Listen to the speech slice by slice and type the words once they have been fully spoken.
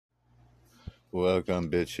Welcome,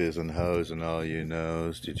 bitches and hoes and all you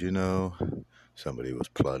knows. Did you know somebody was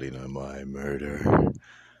plotting on my murder?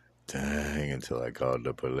 Dang, until I called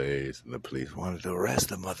the police, and the police wanted to arrest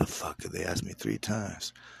the motherfucker. They asked me 3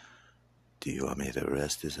 times, do you want me to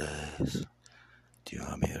arrest his ass? Do you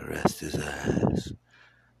want me to arrest his ass?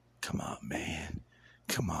 Come on, man.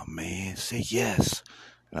 Come on, man. Say yes.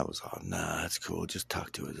 And I was all, nah, it's cool. Just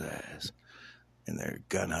talk to his ass. And they're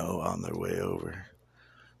gun-ho on their way over.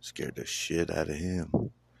 Scared the shit out of him.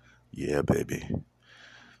 Yeah, baby.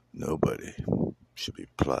 Nobody should be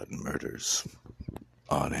plotting murders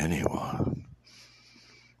on anyone.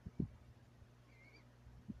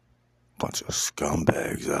 Bunch of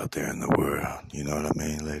scumbags out there in the world. You know what I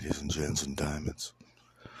mean, ladies and gents and diamonds?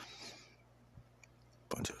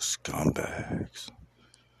 Bunch of scumbags.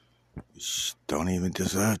 You don't even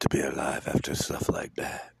deserve to be alive after stuff like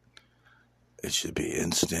that. It should be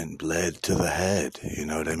instant bled to the head, you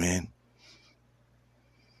know what I mean?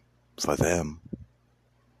 For them.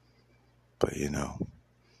 But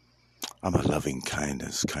I'm a loving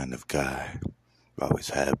kindness kind of guy.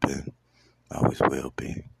 Always have been, always will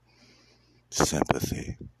be.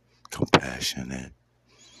 Sympathy, compassionate,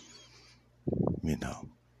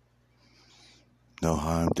 no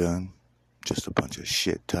harm done, just a bunch of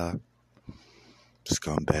shit talk,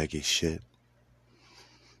 scumbaggy shit,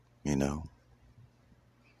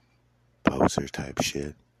 poser type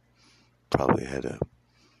shit. Probably had a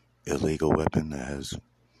illegal weapon that has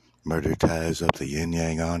murder ties up the yin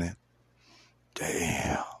yang on it.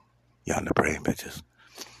 Damn, y'all the brain bitches.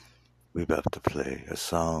 We about to play a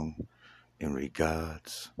song in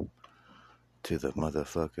regards to the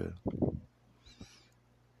motherfucker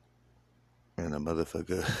and the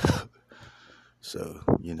motherfucker. So,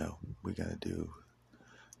 we're gonna do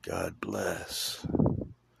God Bless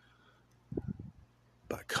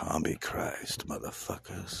by Combi Christ,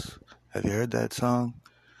 motherfuckers. Have you heard that song?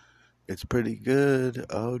 It's pretty good.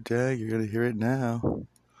 Oh, dang, you're gonna hear it now.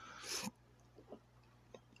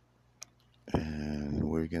 And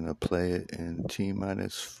we're gonna play it in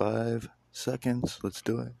T-minus 5 seconds. Let's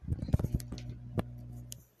do it.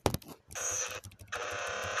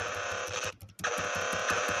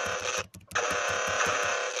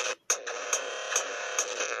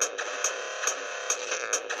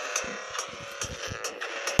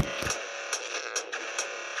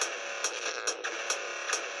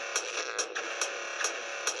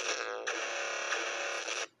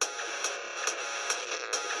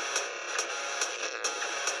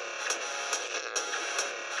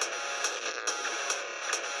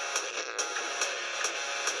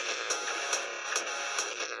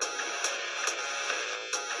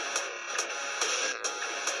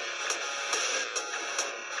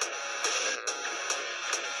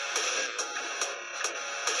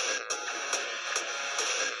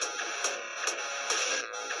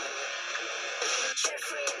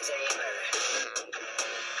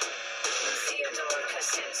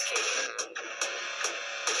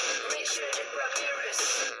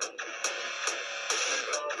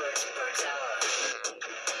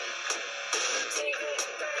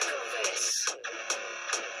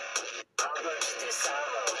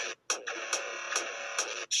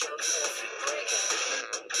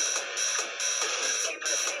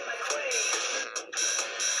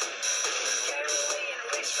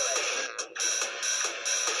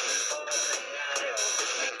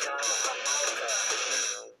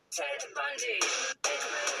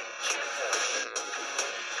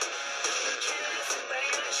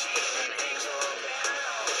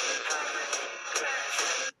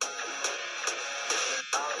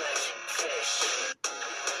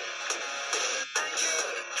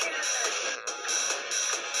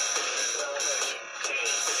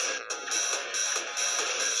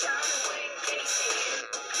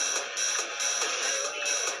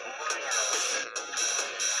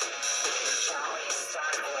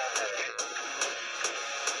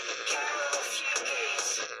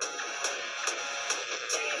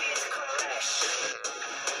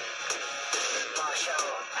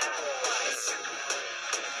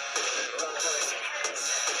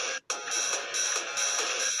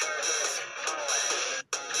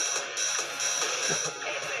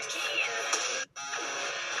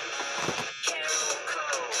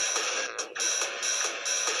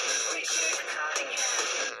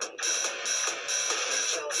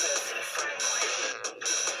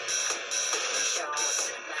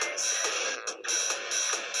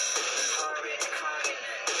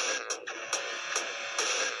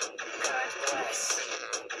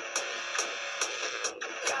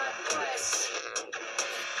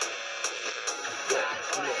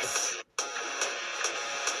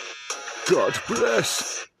 God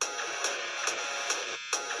bless.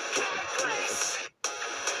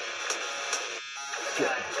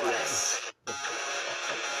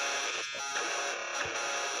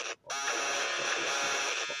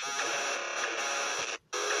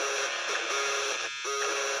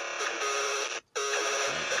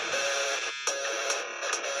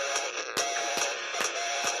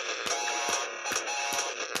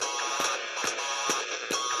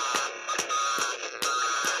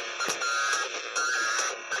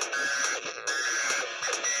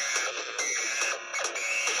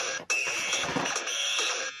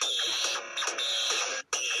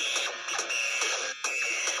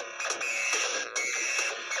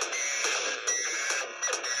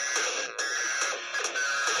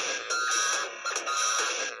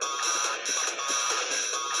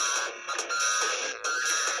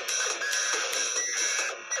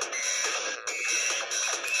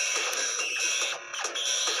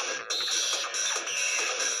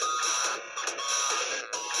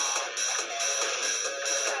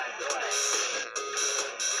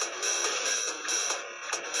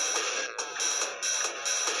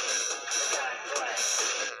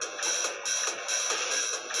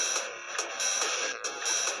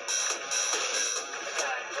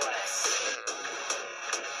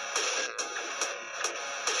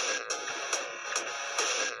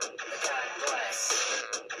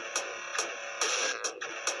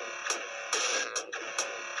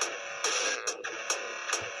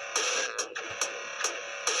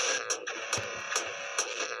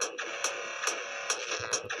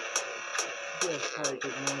 Hi,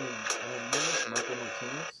 good morning. My name is Michael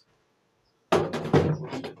Martinez.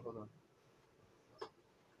 Hold on.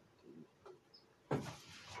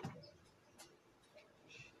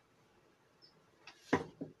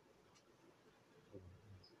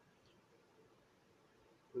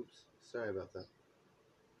 Oops, sorry about that.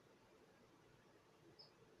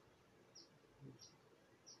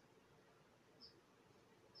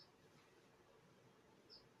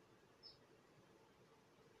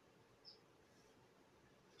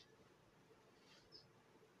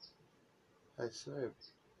 Hi,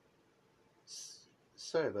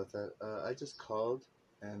 sorry about that. I just called,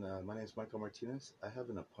 and my name is Michael Martinez. I have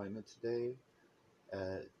an appointment today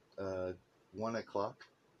at 1 o'clock.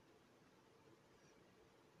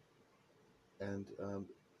 And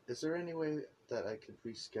is there any way that I could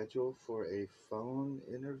reschedule for a phone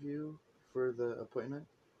interview for the appointment?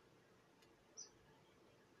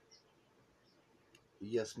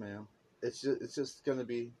 Yes, ma'am. It's just gonna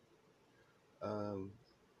be um,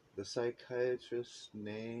 the psychiatrist's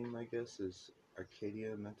name, I guess, is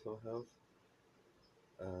Arcadia Mental Health.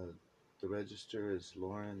 Uh, the register is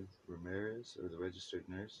Lauren Ramirez, or the registered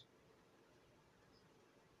nurse.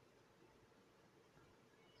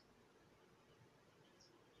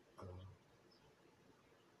 Uh,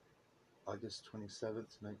 August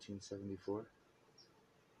 27th, 1974.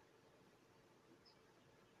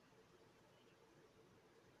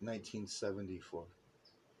 1974.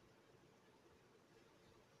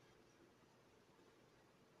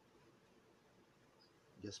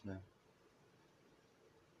 Yes, ma'am.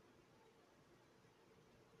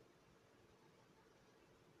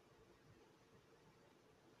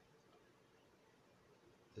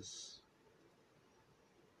 Yes.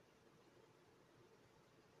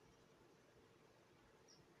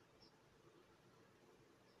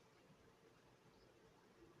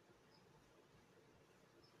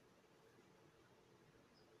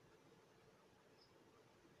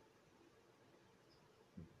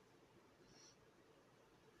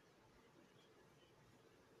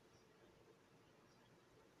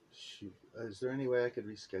 Shoot. Is there any way I could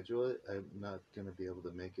reschedule it? I'm not going to be able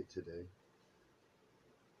to make it today.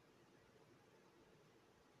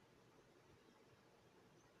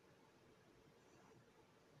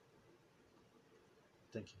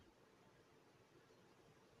 Thank you.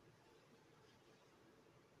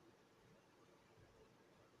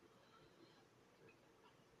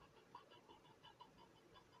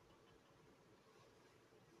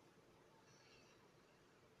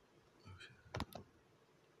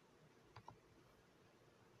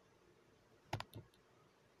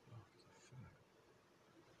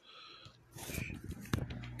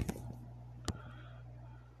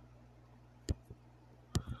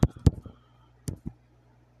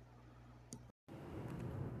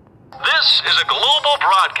 This is a global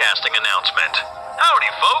broadcasting announcement.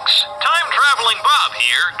 Howdy, folks. Time Traveling Bob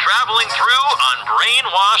here, traveling through on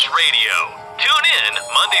Brainwashed Radio. Tune in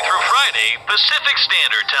Monday through Friday, Pacific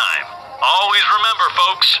Standard Time. Always remember,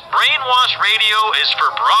 folks, Brainwashed Radio is for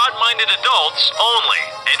broad-minded adults only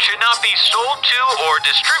and should not be sold to or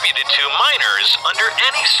distributed to minors under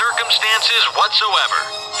any circumstances whatsoever.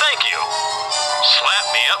 Thank you. Slap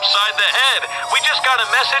me upside the head. We just got a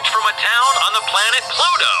message from a town on the planet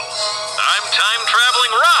Pluto. I'm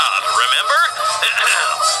time-traveling Rob, remember?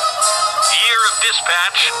 Year of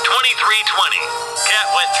dispatch, 2320. Cat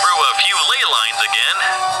went through a few ley lines again.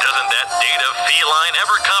 Doesn't that data feline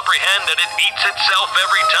ever comprehend that it eats itself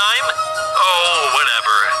every time? Oh,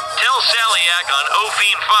 whatever. Tell Salliac on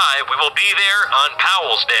Ophene 5 we will be there on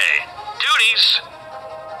Powell's Day. Duties.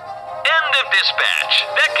 End of dispatch.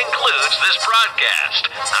 That concludes this broadcast.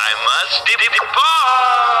 I must depart.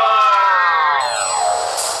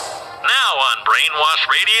 Now on Brainwash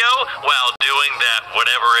Radio, while doing that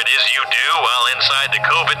whatever it is you do while inside the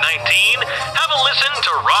COVID-19, have a listen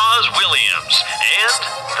to Roz Williams and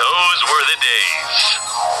Those Were the Days.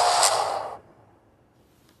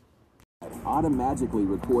 Automatically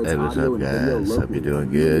records Hey, what's audio up, and video guys? Hope you're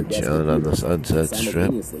doing locally. good. Guest Chilling on the computer Sunset Strip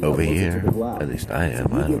simultaneously over uploads here. it to the cloud. At least I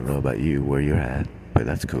am. I don't know about you, where you're at, but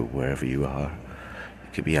that's cool. Wherever you are, you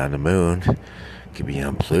could be on the moon, you could be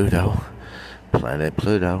on Pluto, planet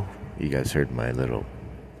Pluto. You guys heard my little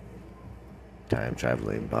time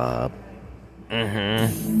traveling Bob.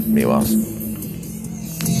 Me was.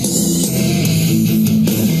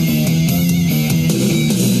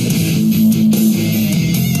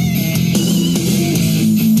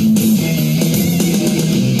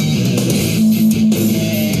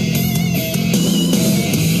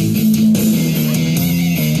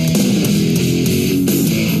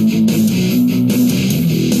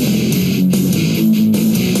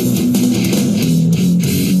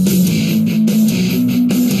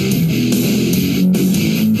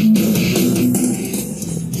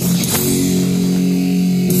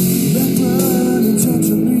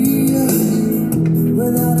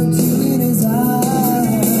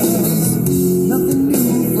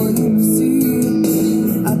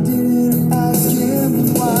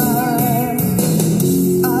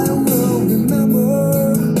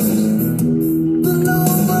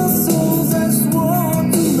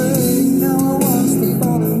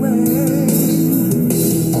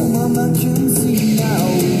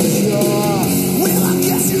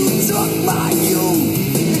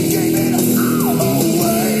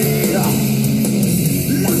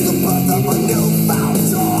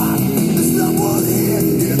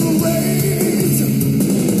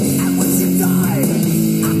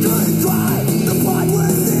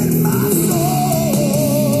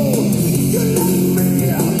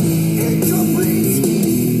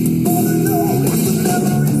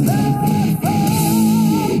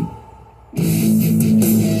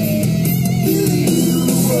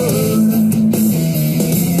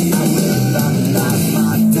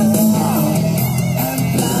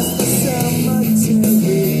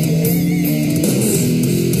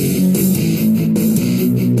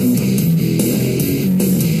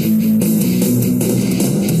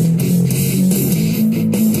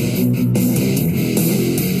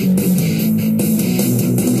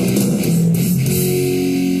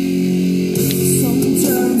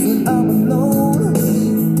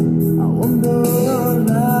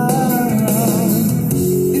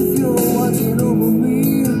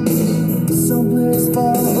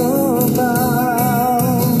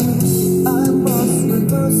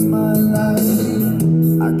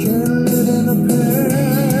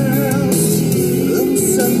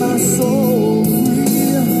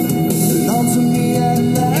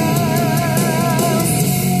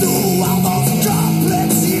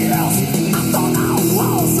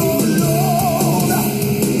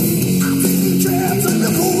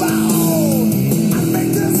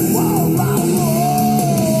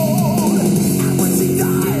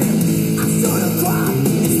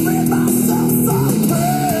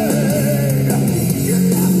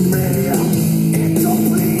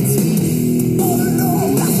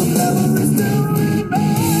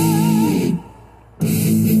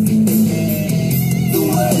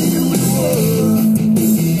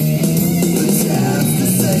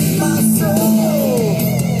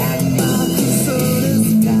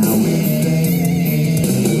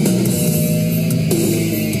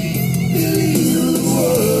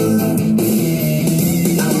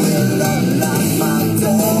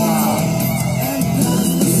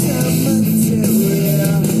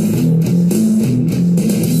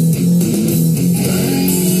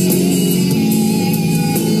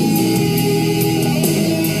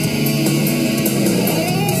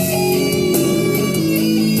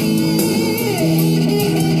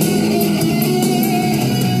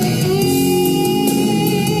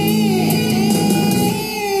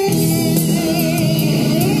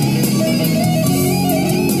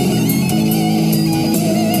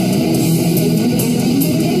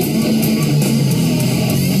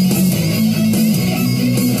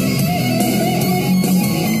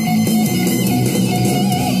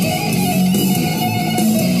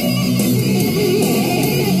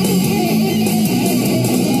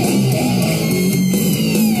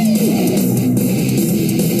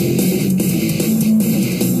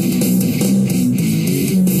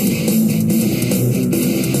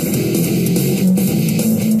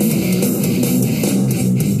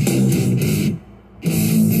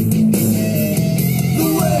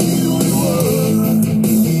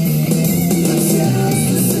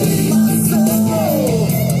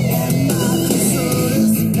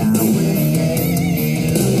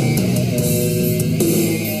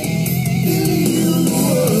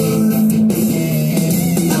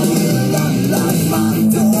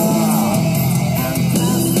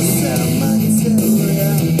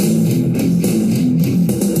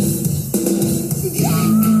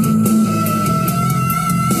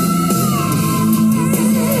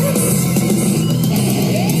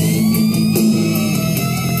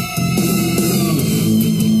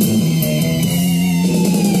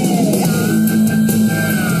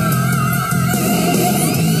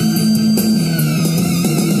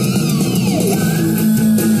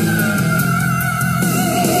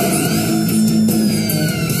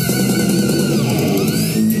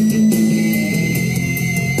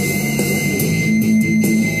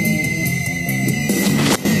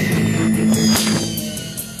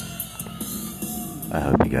 I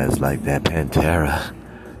hope you guys like that Pantera,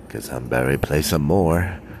 because I'm about to play some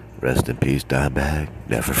more. Rest in peace, Dimebag.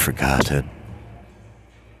 Never forgotten.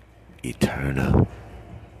 Eternal.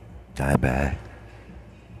 Dimebag.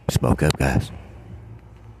 Smoke up, guys.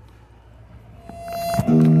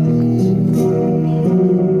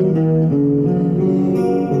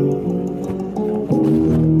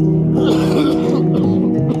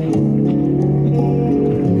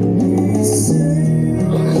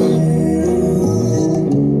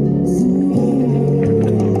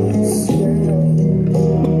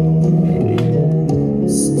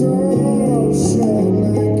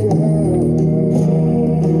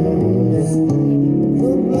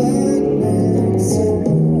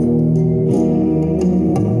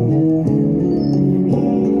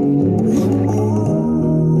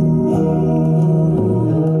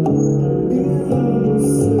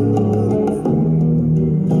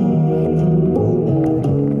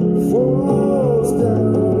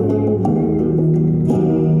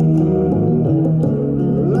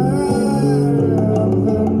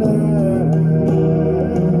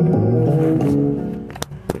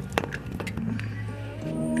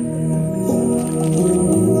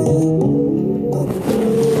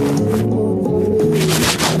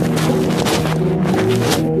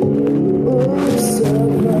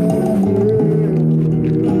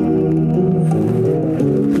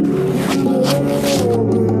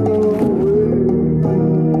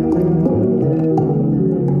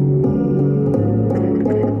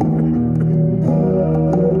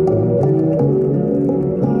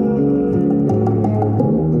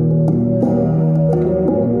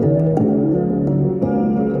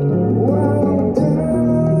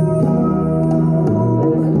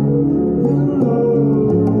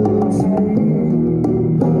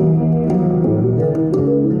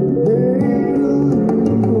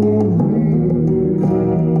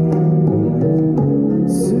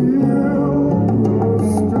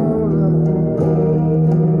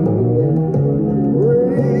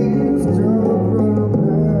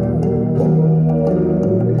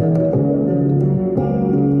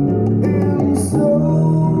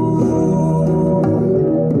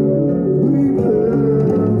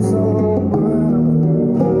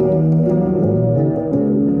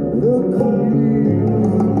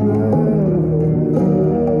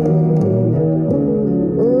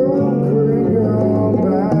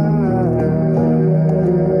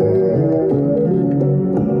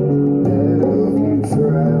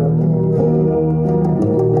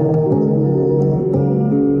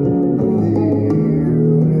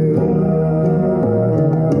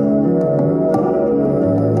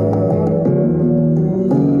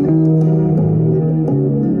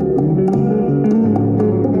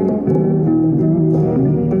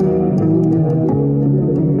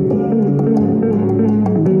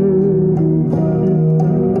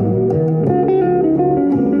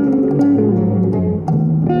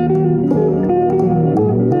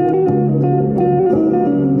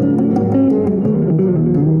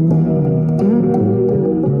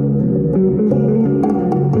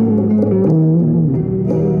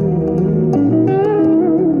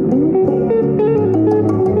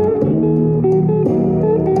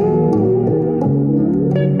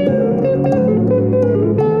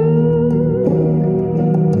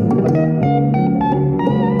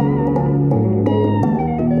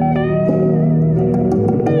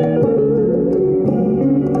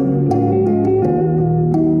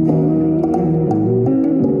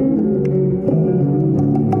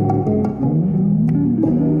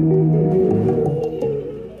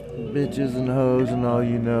 Bitches and hoes and all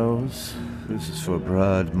you knows. This is for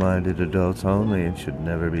broad-minded adults only and should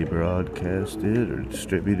never be broadcasted or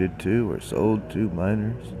distributed to or sold to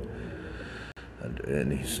minors under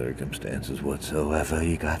any circumstances whatsoever.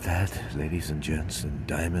 You got that, ladies and gents and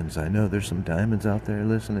diamonds? I know there's some diamonds out there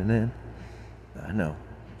listening in. I know.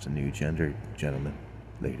 It's a new gender, gentlemen,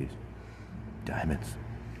 ladies. Diamonds.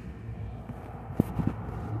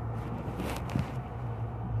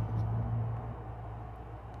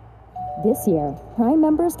 This year, Prime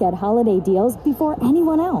members get holiday deals before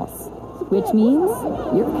anyone else, which means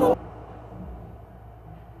you're...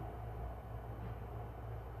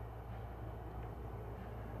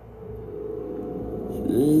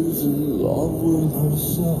 She's in love with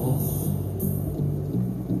herself.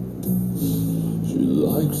 She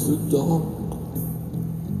likes the dark.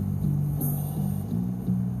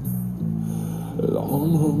 And on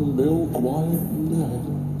her milk white neck,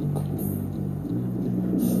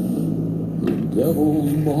 the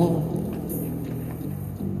devil's mark.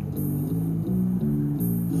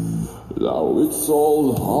 Now it's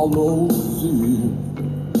all Hallows Eve.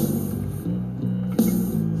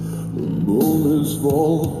 The moon storm is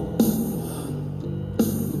full.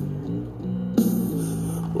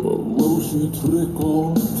 Or will she trick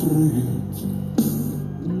or treat?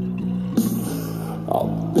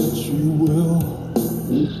 I'll bet she will.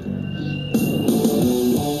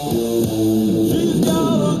 She's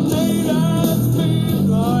got a date at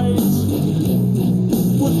midnight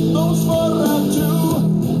with those for her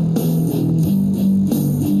too.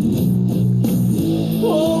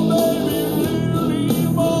 Oh baby,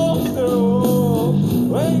 leave all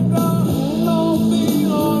through. Ain't got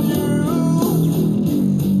nothing on you.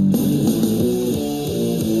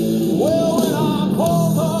 Well, when I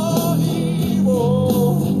called her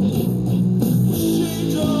evil,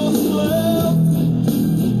 she just left.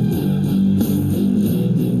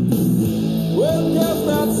 Well, guess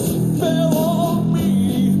that spell on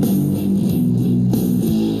me.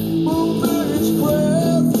 Moving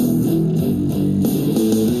craft.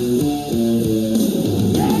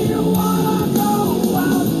 Yeah, you wanna go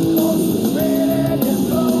out, go spinning and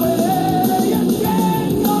blowing. You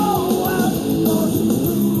can't go out, go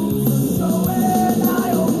cruising, showing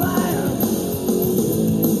I don't mind.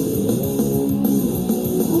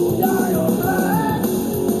 Ooh, I don't mind.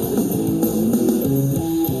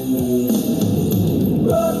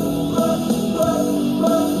 Run, run, run,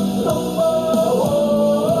 run, no more.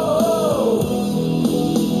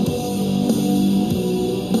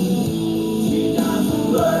 She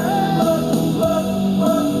doesn't run, run,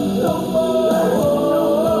 run, no more.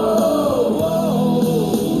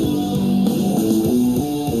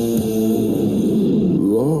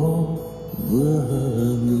 Loving you,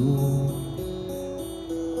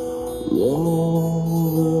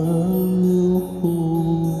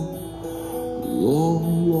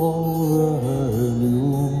 loving you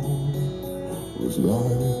was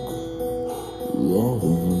like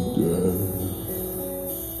loving the dead.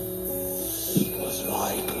 It was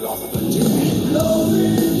like loving the dead.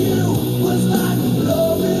 Loving you was like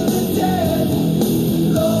loving the dead.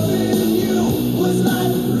 Loving you was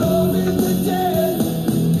like loving the dead.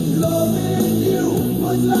 Loving you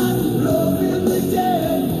was like loving the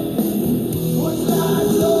dead. Was like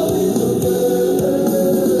loving the dead.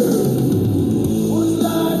 Was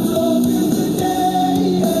like loving the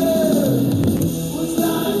dead. Was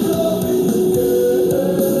like loving the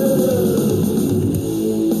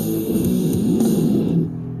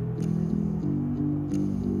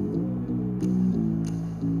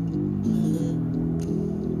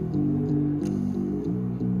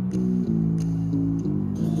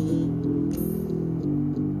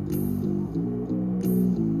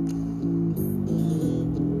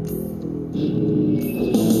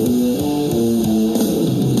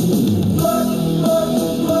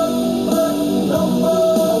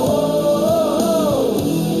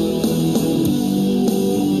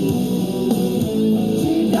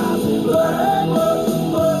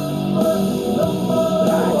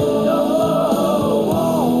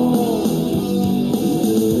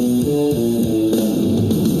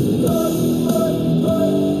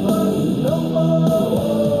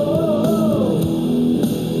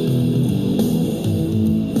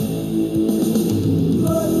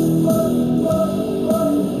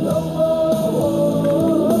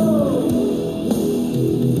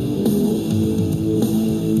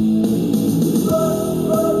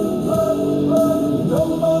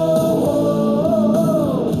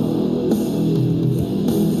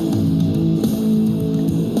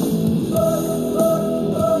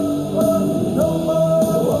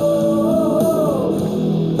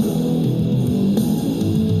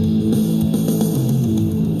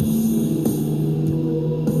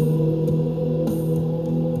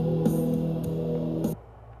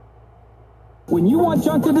When you want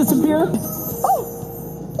junk to disappear,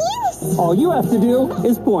 Oh, yes! all you have to do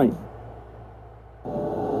is point.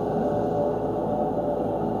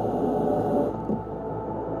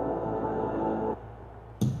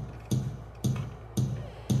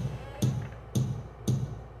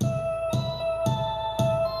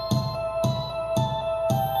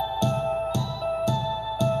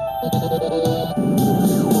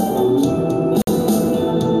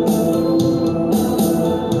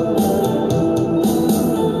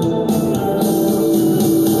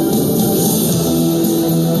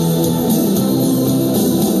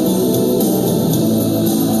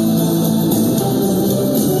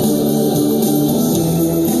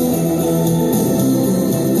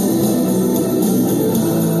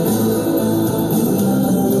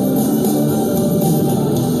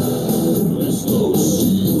 There's no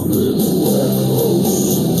secret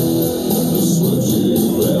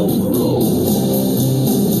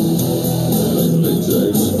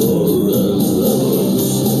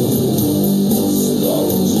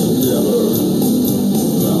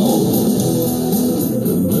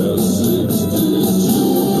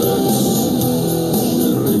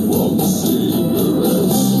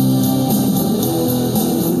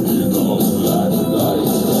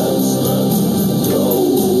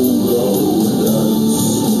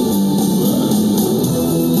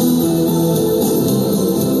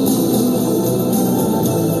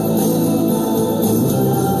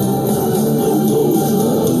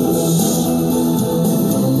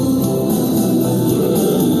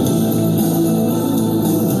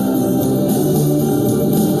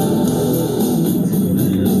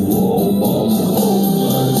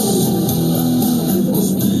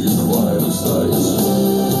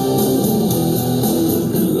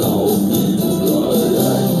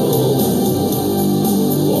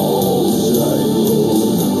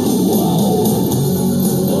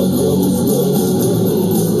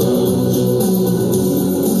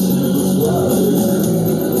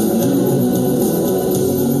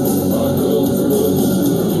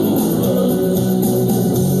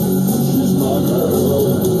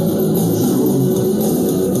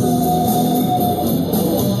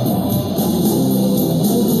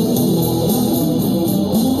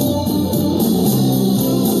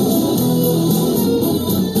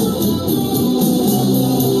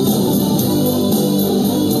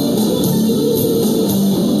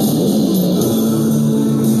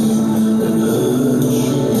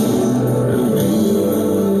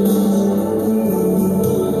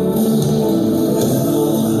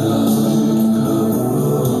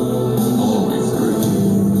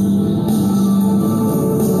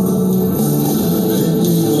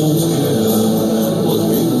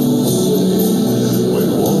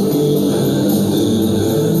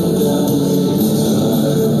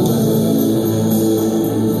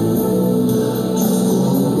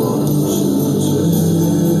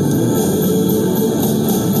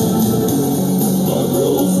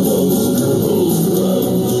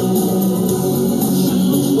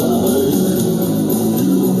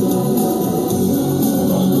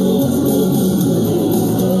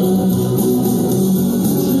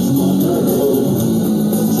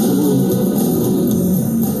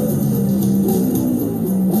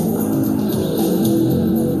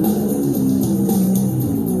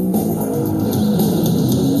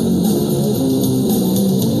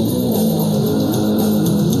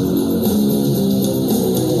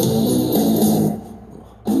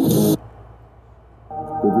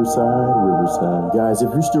Riverside, Riverside. Guys,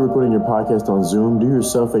 if you're still recording your podcast on Zoom, do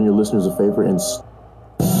yourself and your listeners a favor and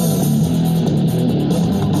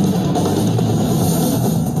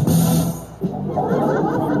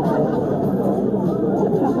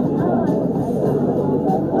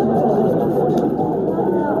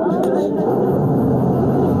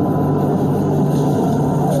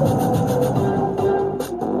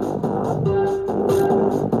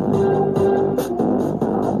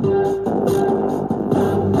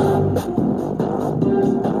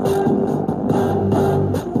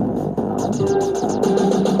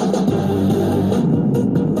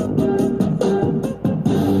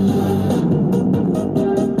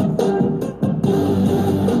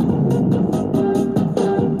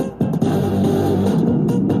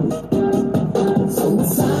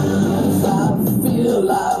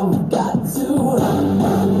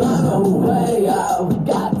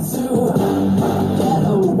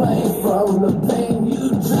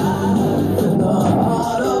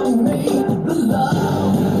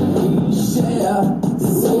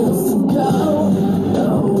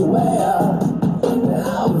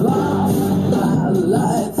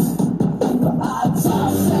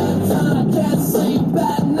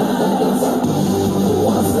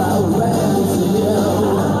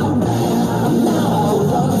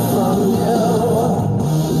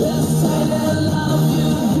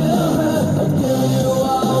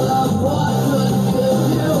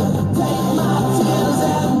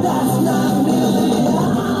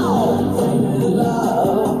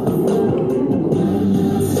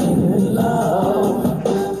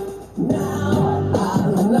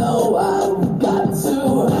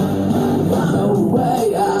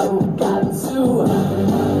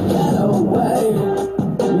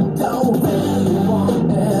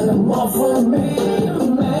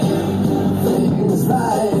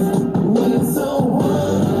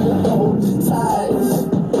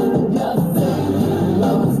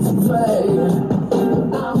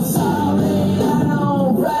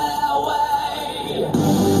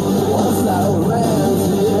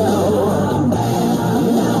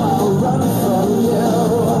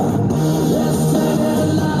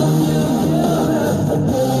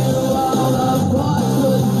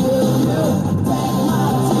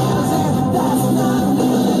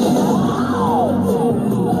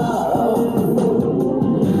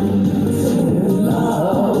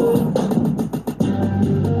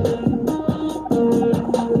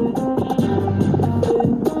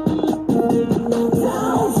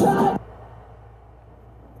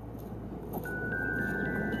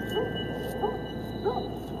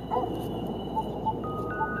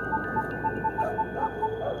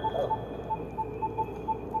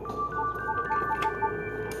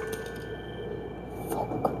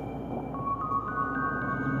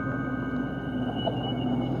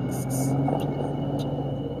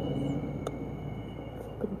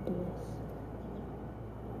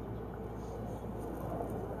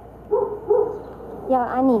Ja,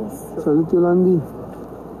 Anis. Salut Jolandi.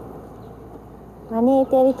 Wanneer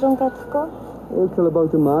het jy die tronk uitgekom? Ek sal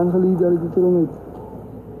about 'n maand gelede uit die tronk uit.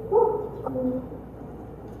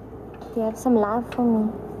 Do you have some love for me?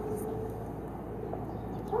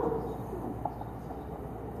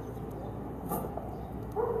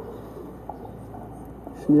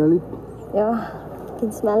 Smell it? Ja, I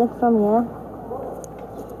can smell it from here.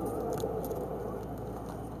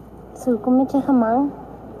 So, kom met jy gemang?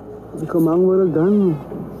 Die gemang word ek dan.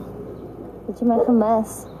 Het jy my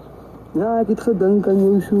gemis? Ja, ek het gedink aan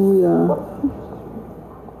jou so, ja.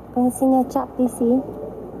 Kan jy sien jou chappie sien?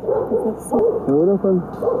 Ek sien. Hoor daarvan?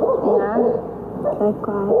 Ja, kijk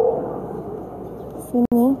kwaad. Sien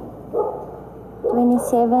nie?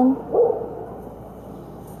 27,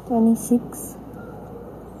 26.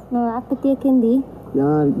 Nou, wat beteken die?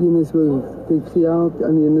 Ja, die een is wel, kijk geld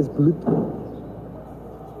en die een is bloed.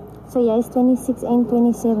 So jy is 26 en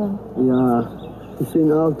 27? Ja, ek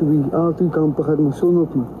sien al twee kampe gaat my son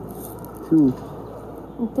op me. So.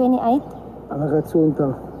 En 28? Hulle gaat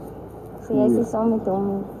sondag. So jy is saam met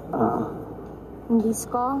hom? Ah. En die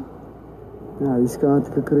ska? Ja, die ska het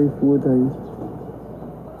gekry voor hy.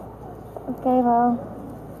 Okay, wel.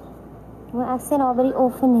 Maar ek sien al by die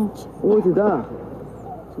orphanage. O, dit daar.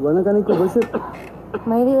 So wanneer kan ek op visit?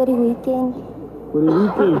 Maybe oor die weekend. Oor die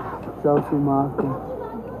weekend? Selfs so maak.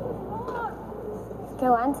 Okay,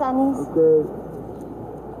 once, Anis. Okay.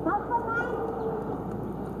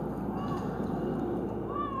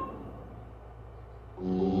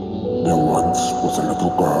 There once was a little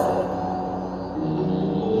girl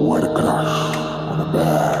who had a crush on a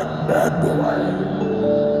bad boy.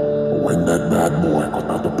 When that bad boy got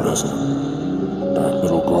out of prison, that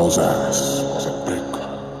little girl's ass was in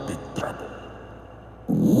big trouble.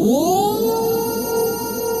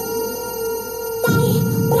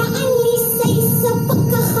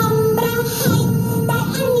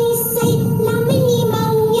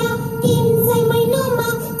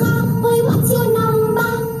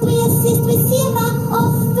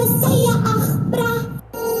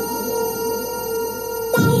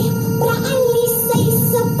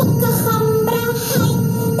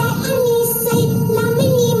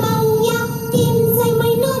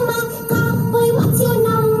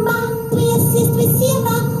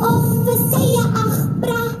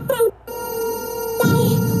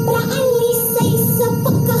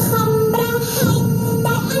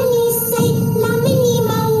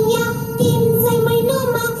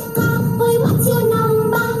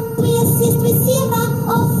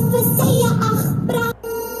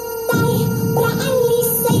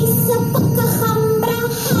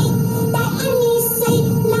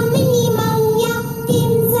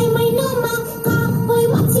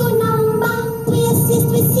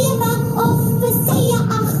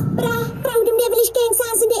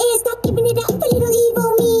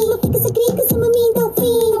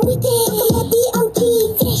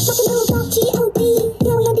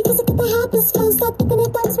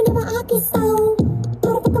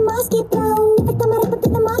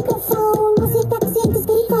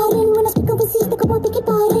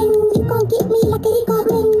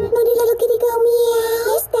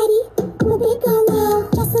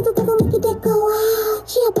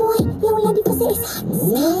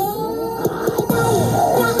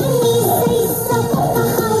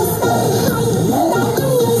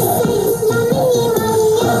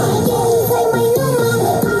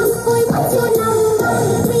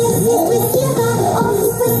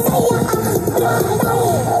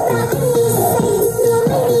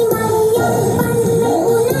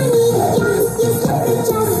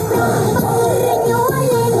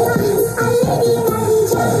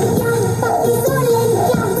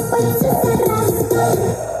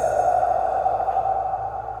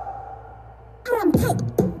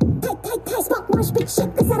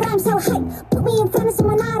 so hype. Put me in front of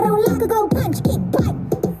someone I don't like, I go punch, kick, bite.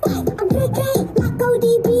 I'm great, like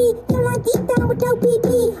ODB. You're like deep down with no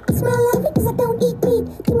PP. I smell like it cause I don't eat meat.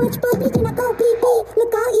 Too much puppy, then I go PP.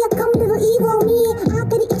 Look out, here come little evil me. I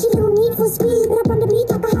got an itchy little need for speed. Get up on the beat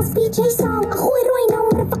like a high-speed chase song. I gooi rooi, no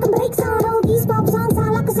motherfucking brakes on. All these pop songs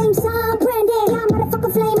sound like the same song. Brandon, yeah,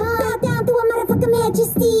 motherfucking flame on. Bow down to a motherfucking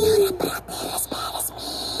majesty. As bad as me.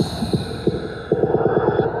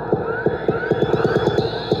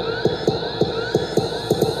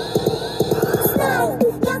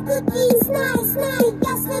 Cookies, nice,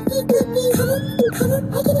 got snooky cookies.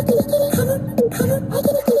 Hey, kitty, kitty, kitty. Hey,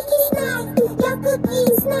 kitty, kitty, kitty, nice. Got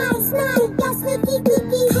cookies, nice, got snooky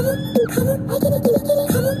cookies. Hey, kitty, kitty, kitty.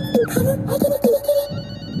 Hey, kitty, kitty, kitty.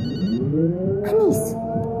 Anis.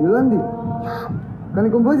 Yolandi. Ja. Kan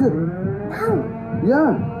ik ombuizen? Nou. Ja.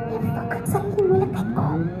 Fuck, sarili mo lang ko.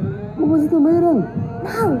 Ombuizen ito mayroon.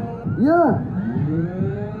 Nou. Ja.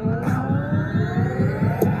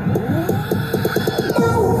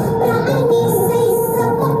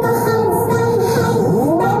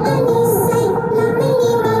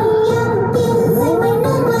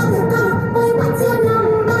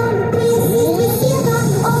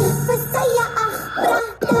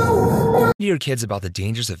 To your kids about the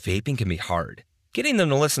dangers of vaping can be hard. Getting them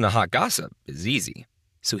to listen to hot gossip is easy.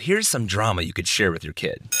 So here's some drama you could share with your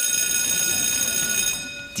kid.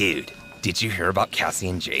 Dude, did you hear about Cassie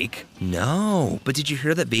and Jake? No, but did you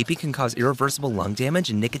hear that vaping can cause irreversible lung damage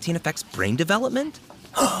and nicotine affects brain development?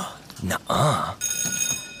 Nuh-uh.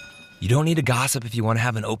 You don't need to gossip if you want to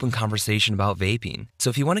have an open conversation about vaping. So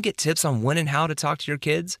if you want to get tips on when and how to talk to your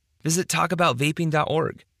kids, visit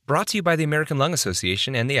talkaboutvaping.org. Brought to you by the American Lung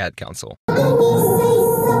Association and the Ad Council.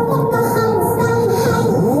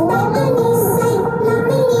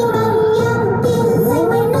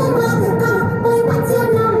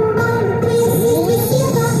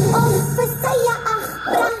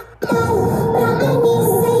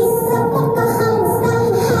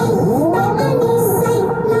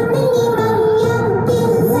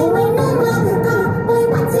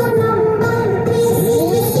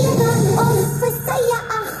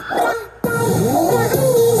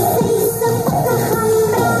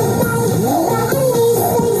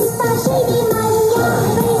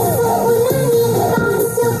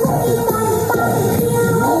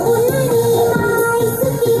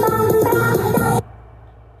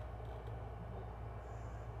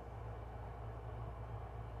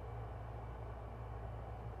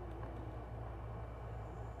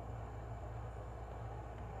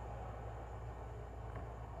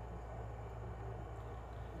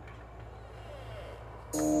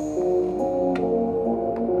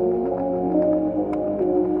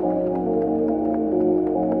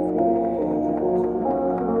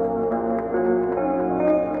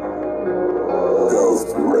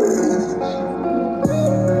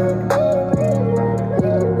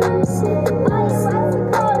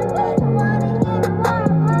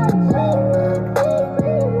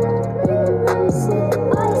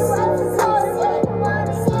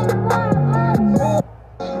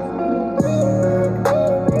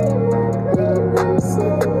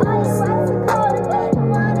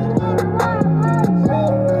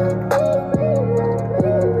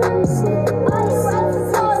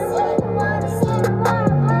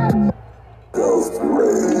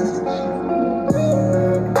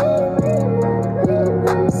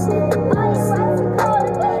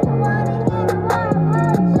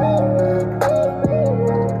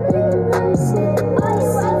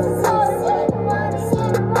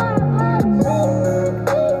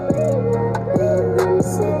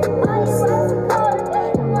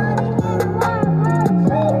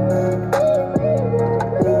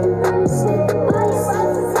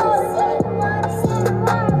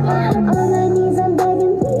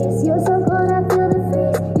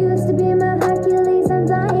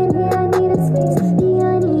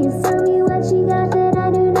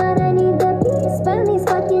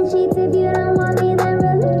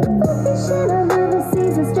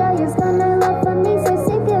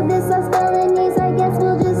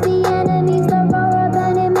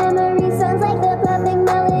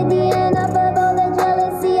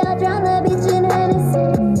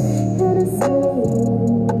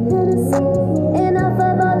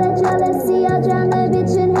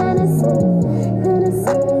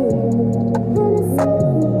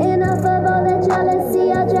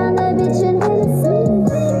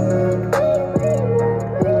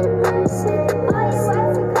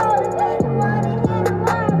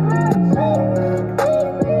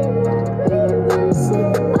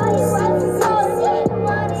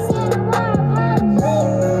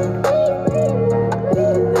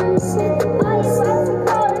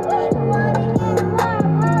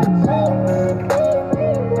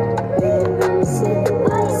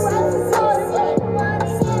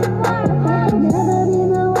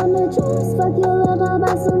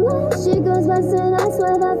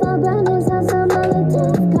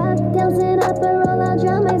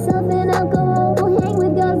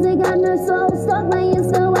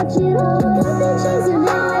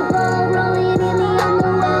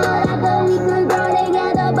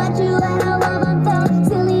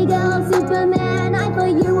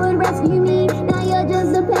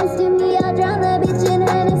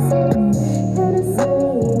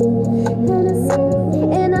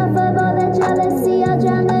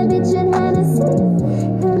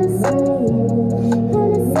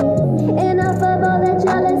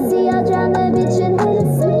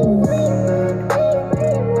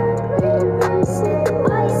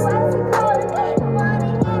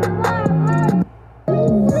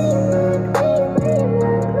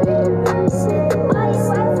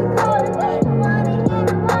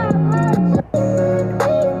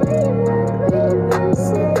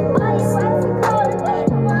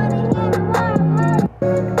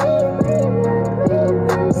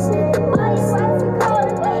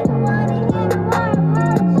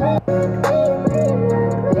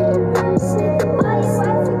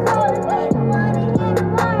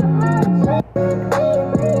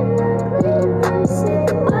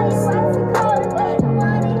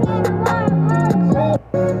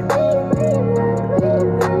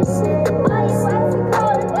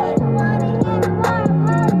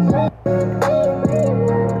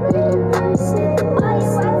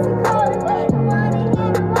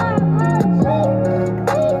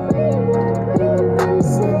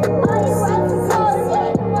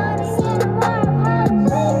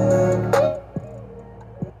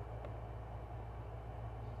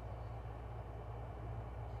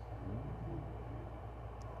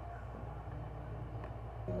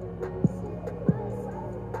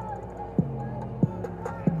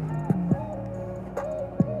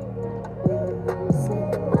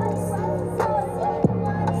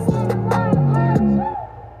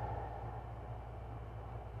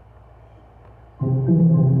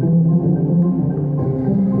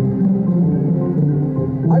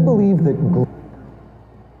 I believe that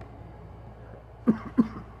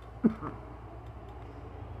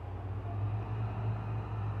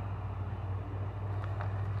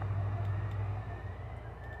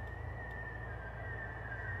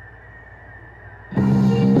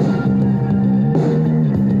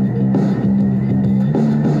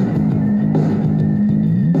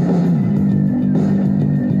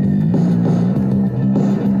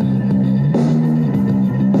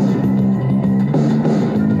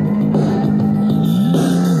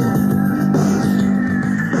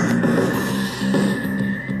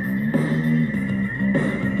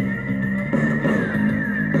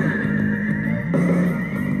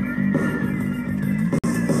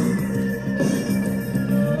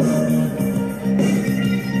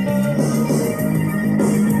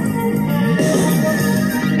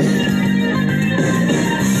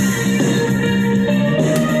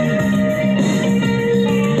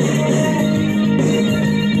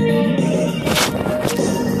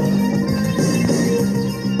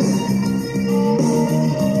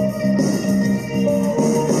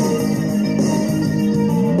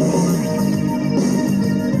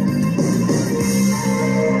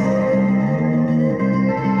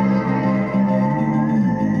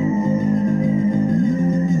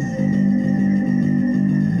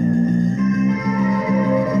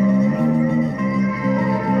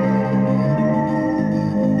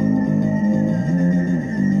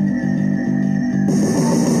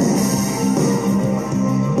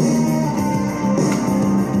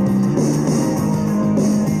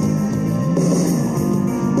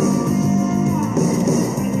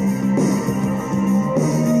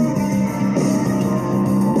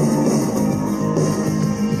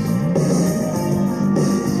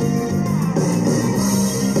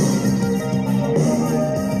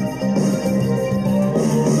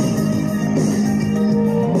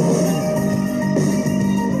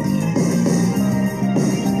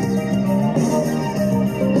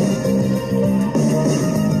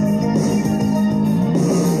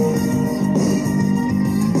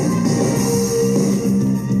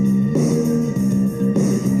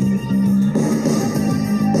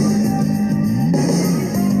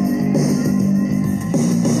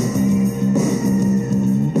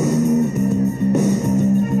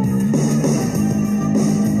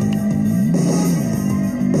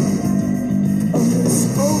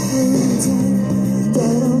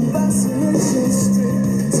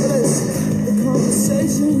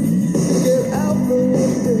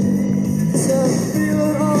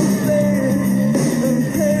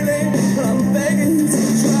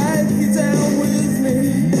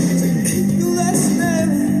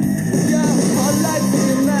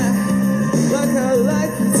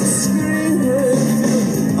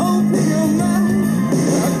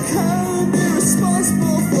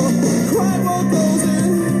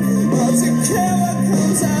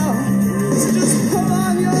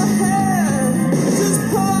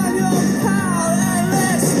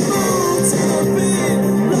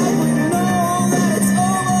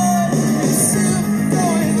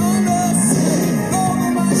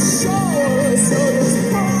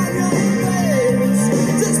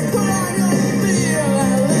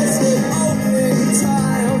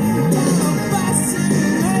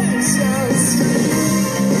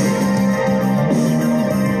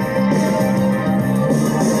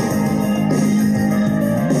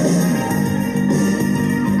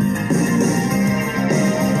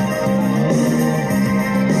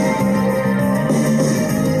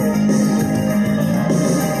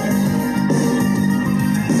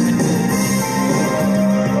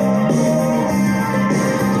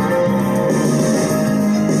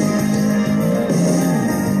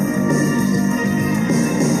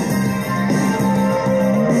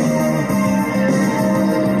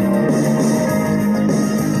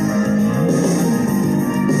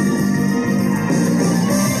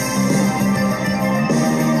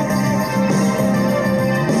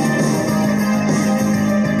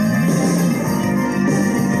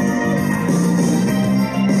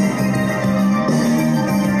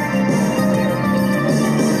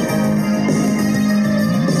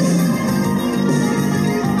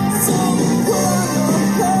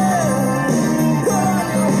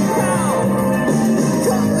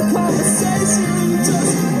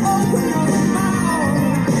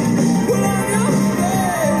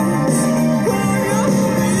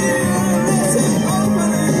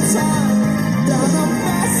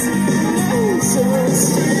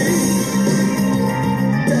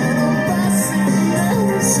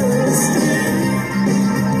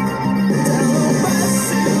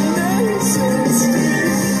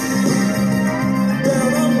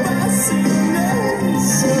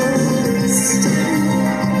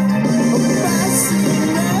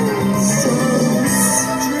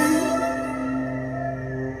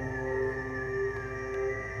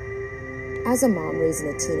As a mom raising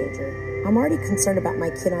a teenager, I'm already concerned about my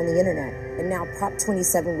kid on the internet, and now Prop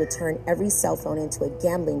 27 would turn every cell phone into a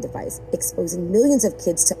gambling device, exposing millions of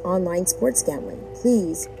kids to online sports gambling.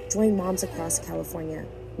 Please join moms across California.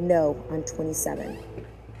 No on 27.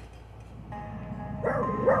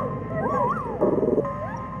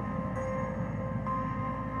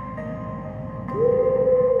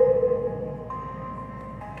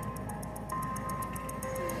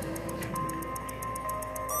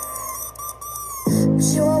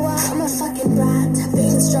 Chihuahua, I'm a fucking brat.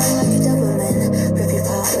 Being strong like a Doberman. Rip your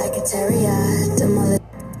part like a terrier. Demolish.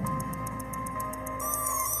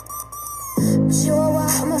 Chihuahua,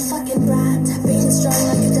 I'm a fucking brat. Being strong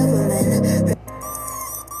like a Doberman.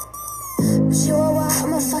 Chihuahua,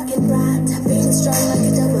 I'm a fucking brat. Being strong like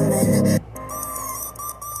a Doberman.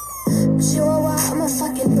 Chihuahua, I'm a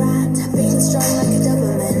fucking brat. Being strong like a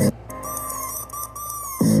Doberman.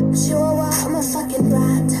 Chihuahua, I'm a fucking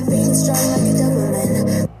brat. Being strong like a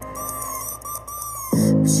Doberman.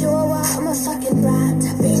 Chihuahua, I'm a fucking brat.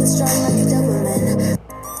 Being strong like a Doberman.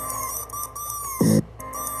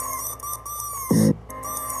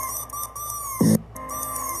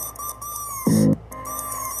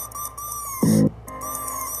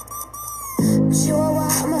 Chihuahua,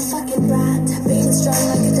 I'm a fucking brat. Being strong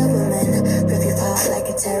like a Doberman. Rip your part like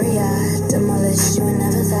a terrier. Demolish, you were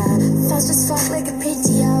never there. Fast as fuck like a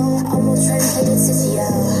PTO. Almost trying to play the CTO.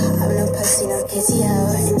 I'm no pussy, no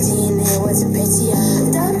kitty-o. And DNA was a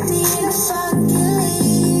pity-o. Don't need a fucking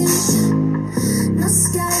leash. No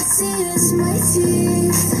sky to use my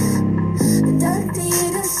teeth. Don't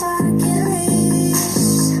need a fucking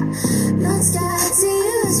leash. No sky to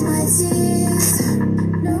use my teeth.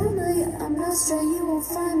 No, I'm not straight, you won't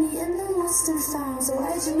find me in the lost and found. So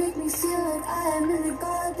why'd you make me feel like I am in a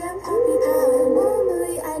goddamn puppy pound?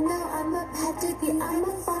 Normally I know I'm a pedigree, I'm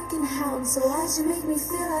a fucking hound. So why'd you make me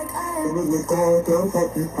feel like I am in a goddamn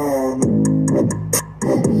puppy pound?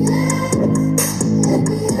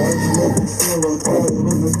 Why'd you make me feel like I am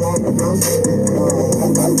in a goddamn puppy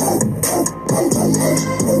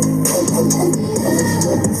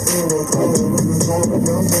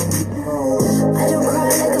pound? I don't cry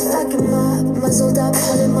like a fucking mop, muzzled up,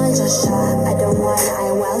 holding my jaw shut. I don't whine, I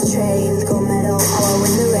am well trained. Gold medal, how I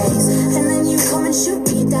win the race. And then you come and shoot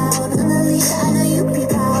me down. On the lead, I know you'd be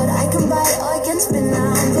proud. I can bite or I can spin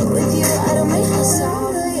now, but with you, I don't make no sound.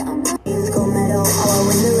 Gold medal, how I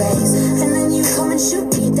win the race. And then you come and shoot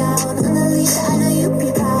me down. On the lead, I know you'd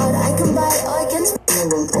be proud. I can bite or I can spin.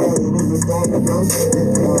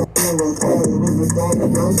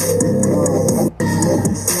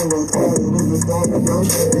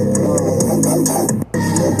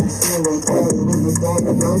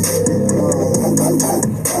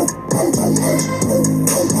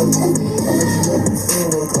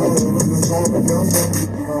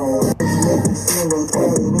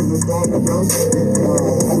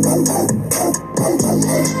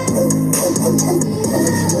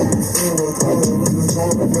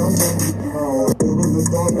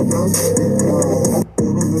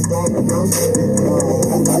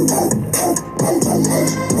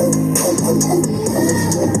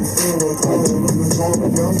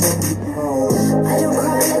 I don't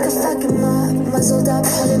cry like a fucking mop, muzzled up,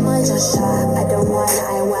 holding my jaw shut. I don't whine,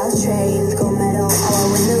 I am well trained. Gold medal, how I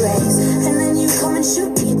win the race. And then you come and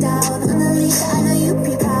shoot me down. On the lead, I know you'd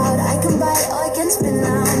be proud. I can bite or I can spin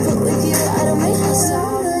now, but with you, I don't make no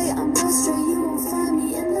sound. I'm not straight, you won't find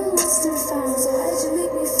me in the lost and found. So why'd you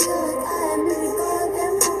make me feel like I am in a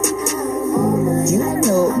goddamn puppy pound? Do you want to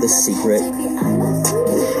know the secret? I'm a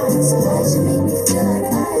fucking hound. So why'd you make me feel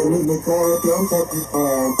like I am in a goddamn puppy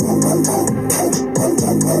pound?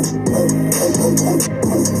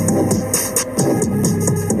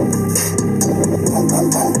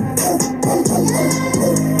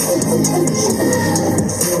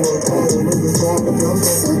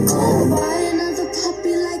 So go buy another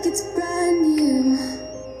puppy like it's brand new.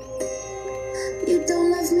 You don't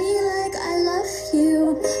love me like I love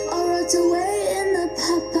you. I wrote away in the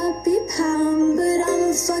puppy pound, but I'm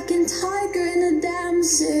a fucking tiger in a damn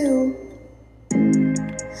zoo.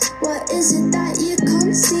 What is it that you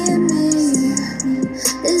can't see in me?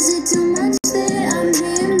 Is it too much that I'm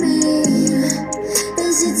being me?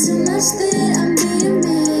 Is it too much that I'm being me?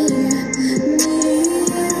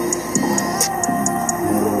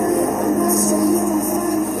 I'm not straight, you won't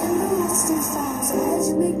find me in the lost and found. So why'd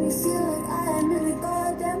you make me feel like I am in a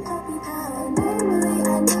goddamn puppy pound? Normally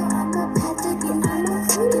I know I'm a pedigree, I'm a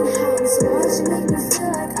fucking hound. So why'd you make me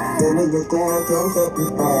feel like I am in a goddamn puppy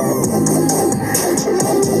pound?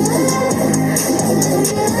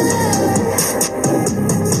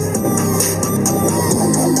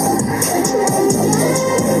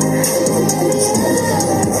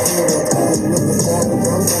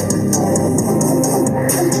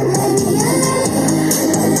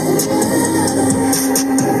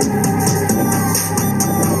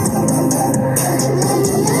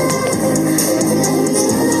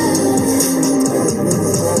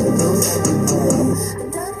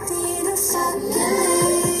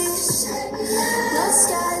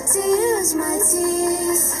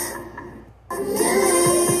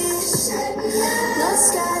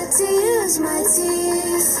 to use my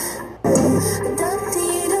teeth. Don't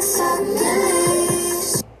need a fucking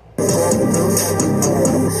leash.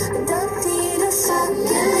 Don't need a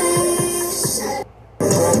fucking leash.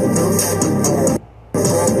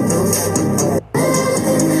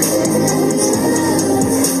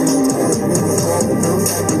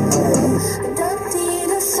 Don't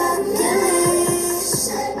need a fucking leash.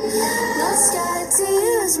 No scared to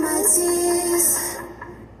use my teeth.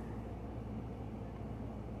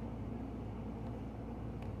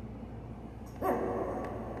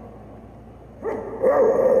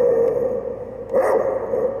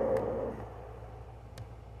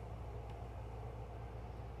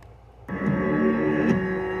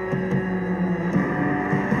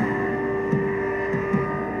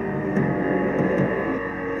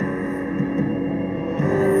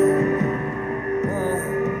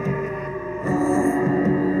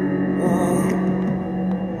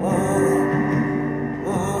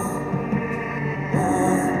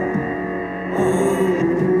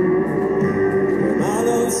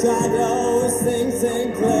 Shadows, things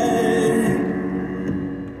in clay.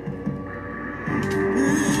 We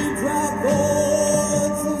drop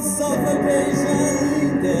boards of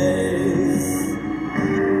suffocation days.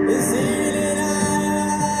 It's healing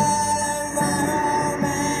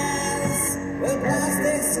environments with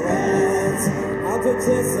plastic sweats. Out of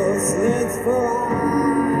chisel slits for eyes.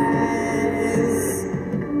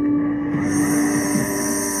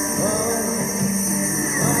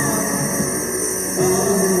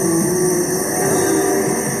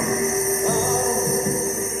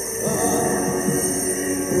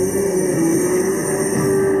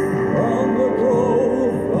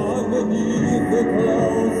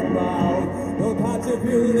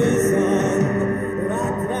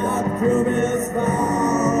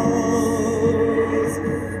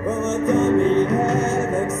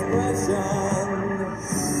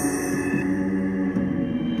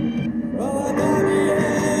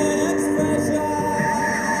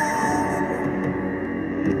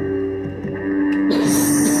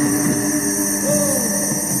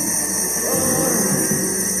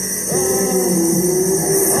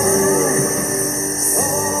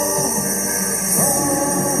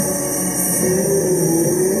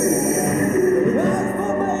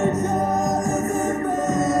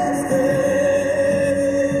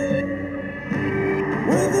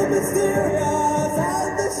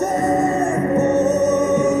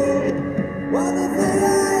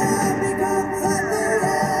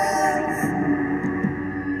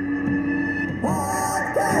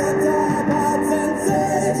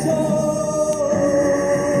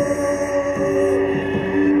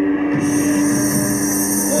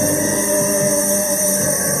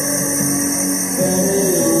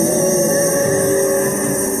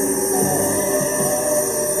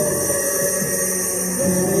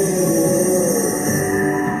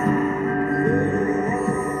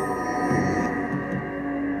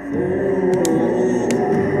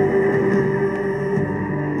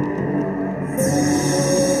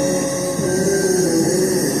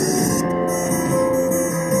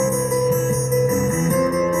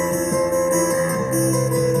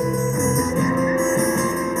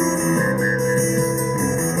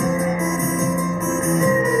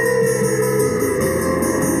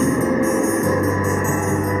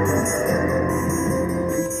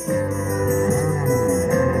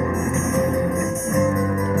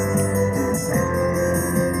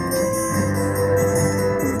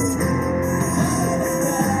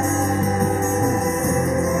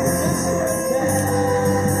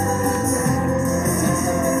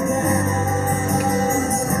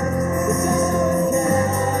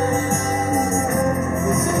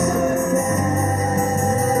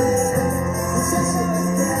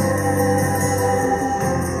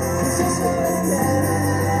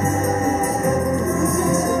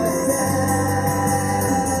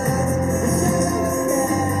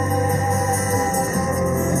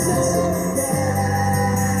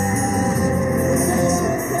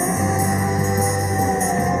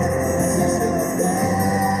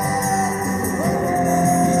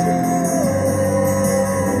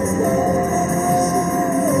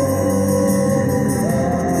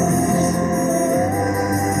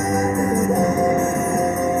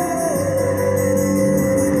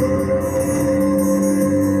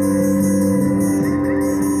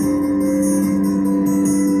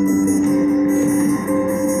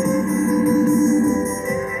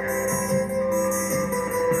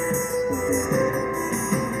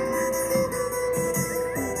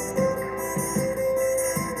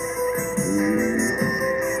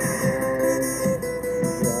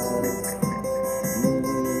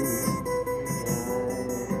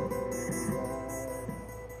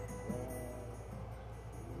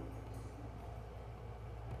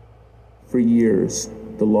 For years,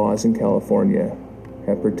 the laws in California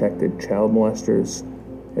have protected child molesters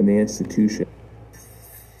and the institution.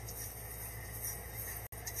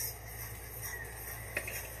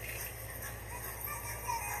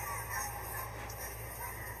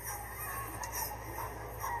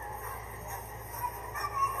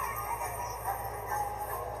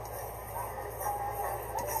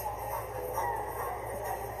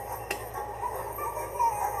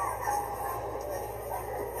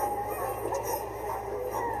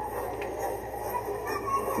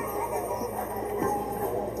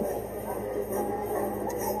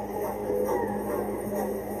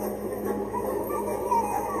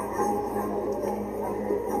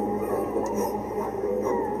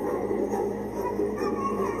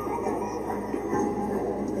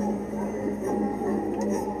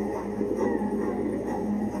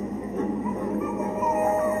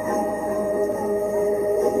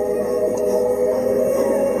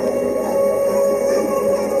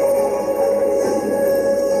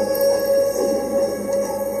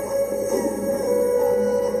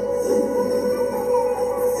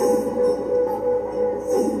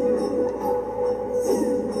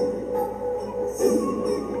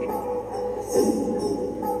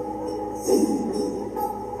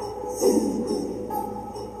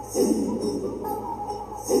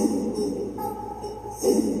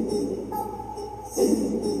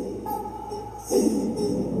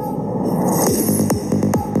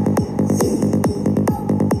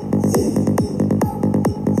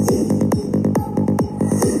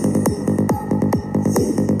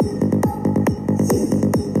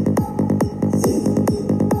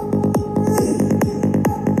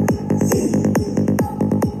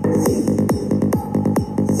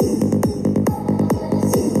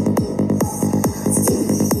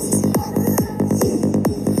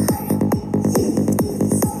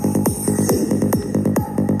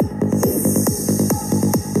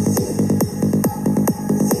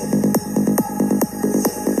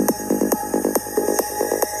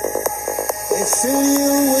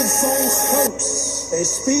 They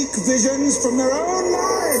speak visions from their own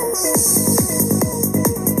minds.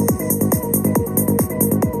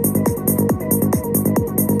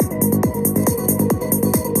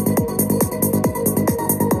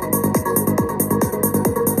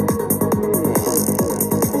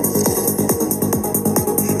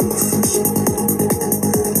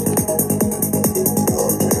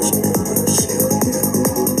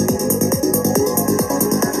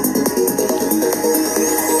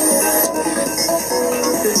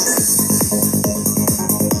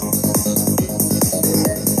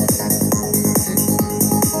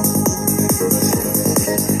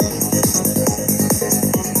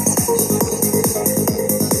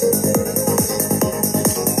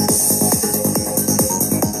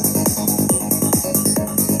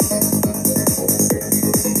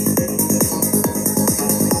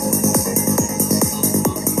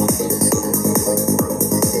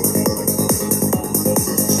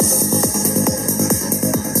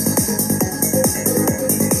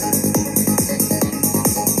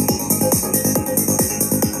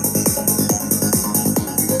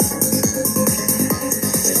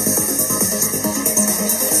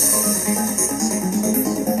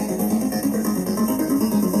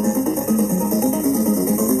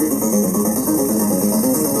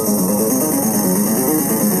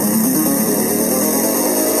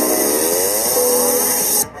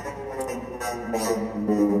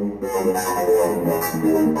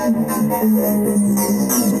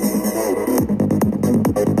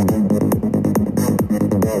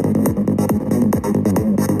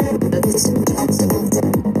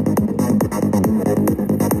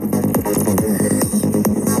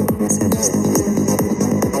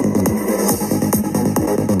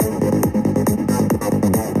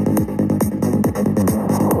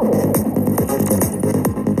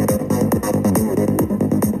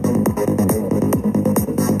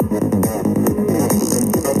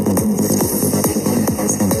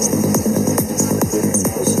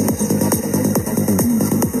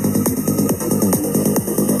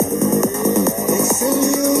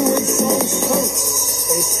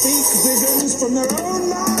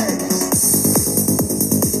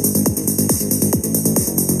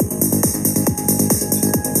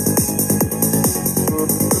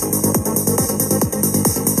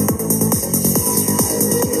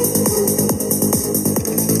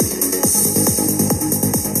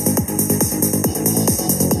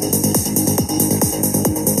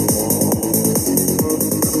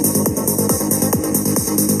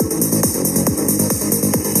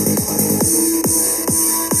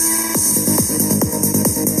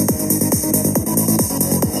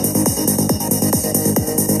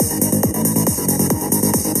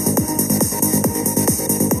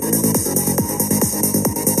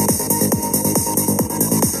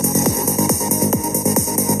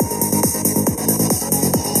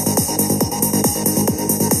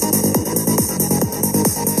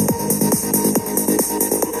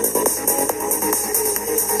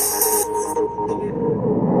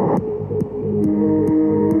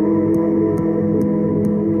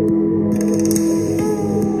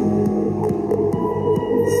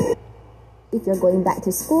 if you're going back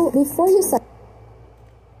to school before you start.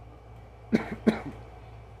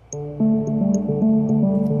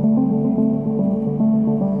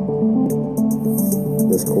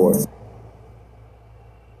 This course.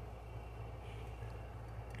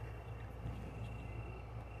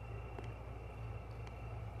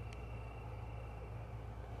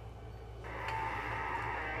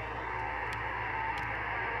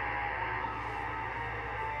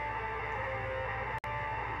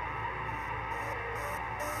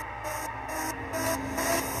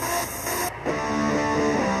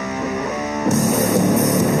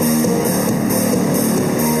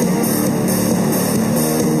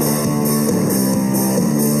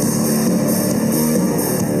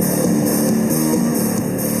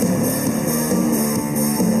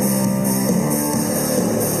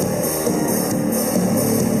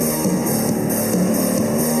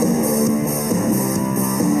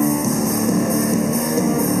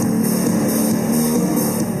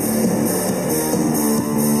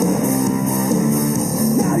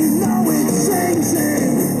 Now you know it's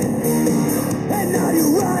changing, and now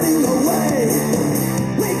you're running away.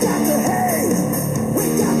 We got the hate, we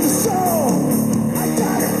got the soul. I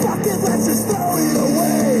got it, fuck it, let's just throw it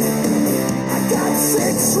away. I got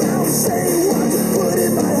 6 rounds, say what to put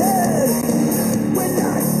in my head. We're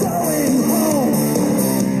not going home.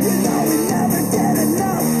 You know we never get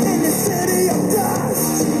enough in the city of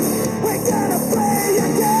dust. We're gonna play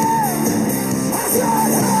again. I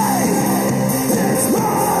said, hey, it's my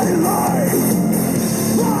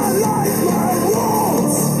life, my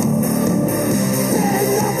rules, and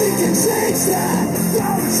nothing can change that,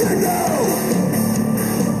 don't you know?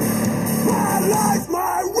 My life,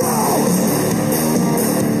 my rules.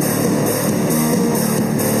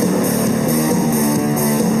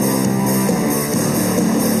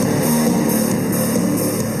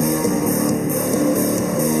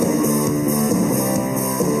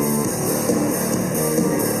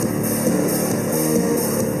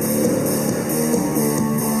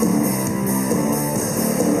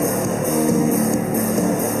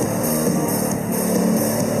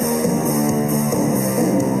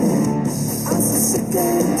 I'm so sick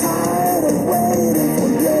and tired of waiting for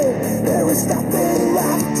you. There is nothing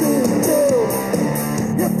left to do.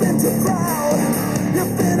 You've been too proud,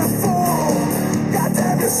 you've been a fool.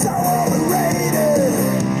 Goddamn, you're so overrated.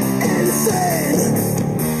 Insane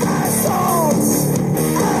assholes.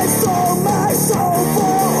 I sold my soul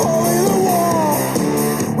for a hole in the wall.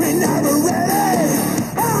 We're never ready,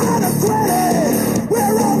 unacquitted.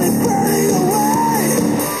 We're only burning away.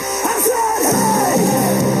 I said, hey,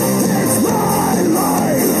 it's my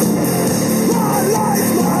life,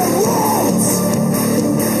 my rules,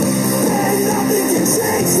 and nothing can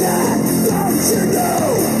change that, don't you know?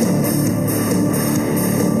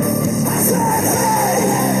 I said, hey,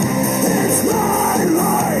 it's my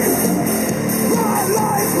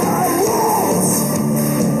life, my rules,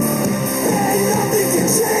 and nothing can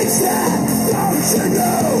change that, don't you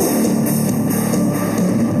know?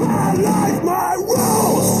 My life, my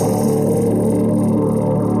rules.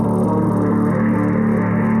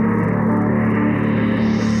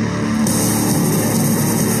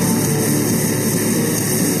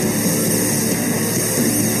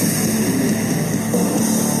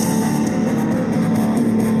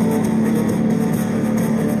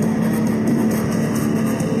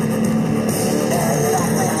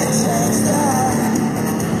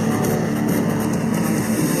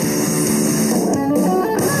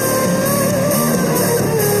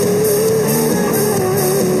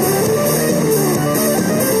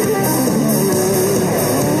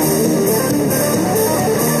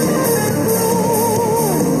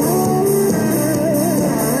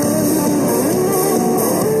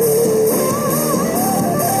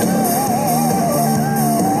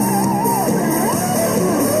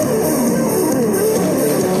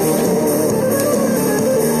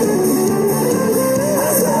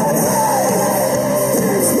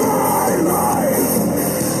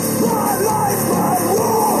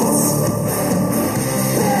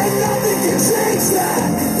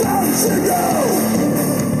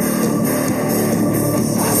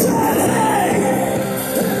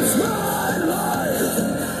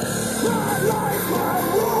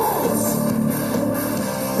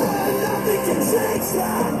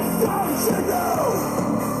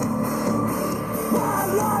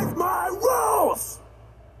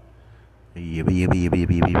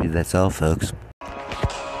 That's all, folks.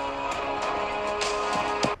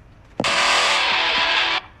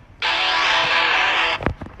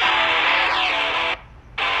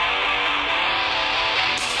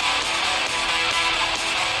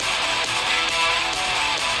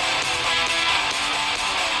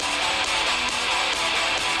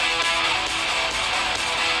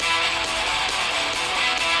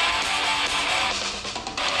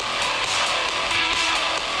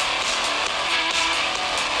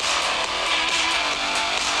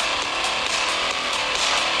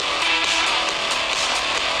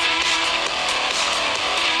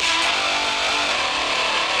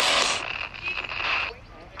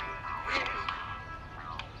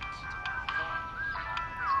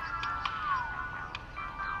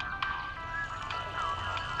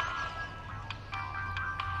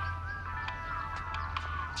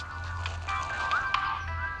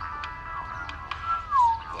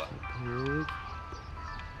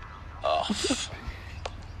 off.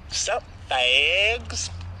 Sup, fags?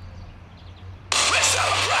 We're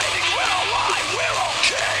celebrating, we're alive, we're all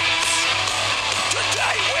kings.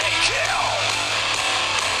 Today we kill.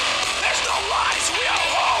 There's no lies, we are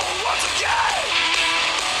whole once again.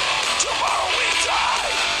 Tomorrow we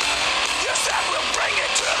die. You said we'll bring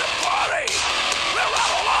it to the party. We're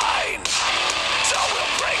out of line, so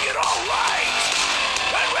we'll bring it all right.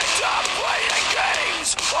 And we're done playing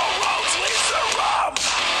games. All roads lead to Rome.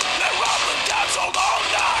 They're rolling canceled all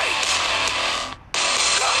night.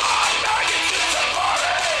 Come on, maggots, it's a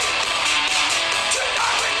party.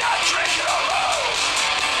 Tonight we're not drinking alone.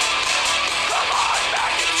 Come on,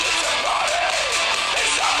 maggots, it's a party.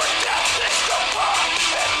 It's upper death, disco pop,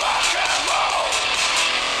 and rock and roll.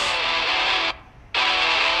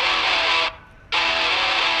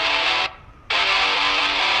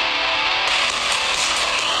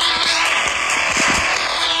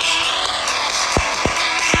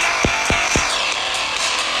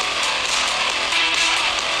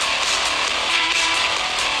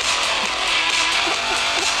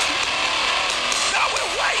 Now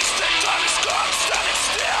we're wasting time, scum standing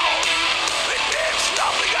still. It means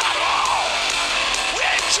nothing at all. We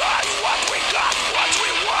enjoy what we got, what we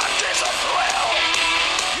want is a thrill.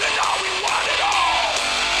 You know we want it all.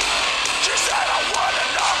 She said I want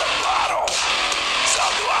another bottle. So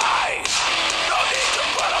do I. No need to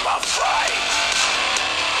put up a fight.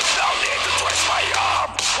 No need to twist my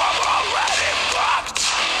arm. I'm already fucked.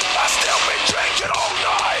 I've still been drinking all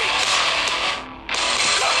night.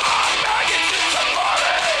 Come on, maggots, it's a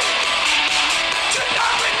party.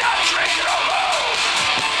 Tonight we're not drinking alone.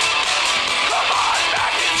 Come on,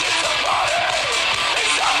 maggots, it's a party.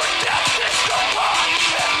 It's upper death, disco pop,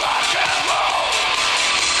 and rock and roll.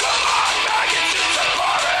 Come on, maggots, it's a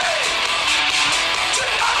party.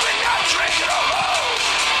 Tonight we're not drinking alone.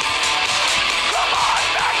 Come on,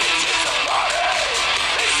 maggots, it's a party.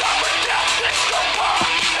 It's upper death, disco pop,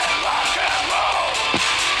 and rock and roll.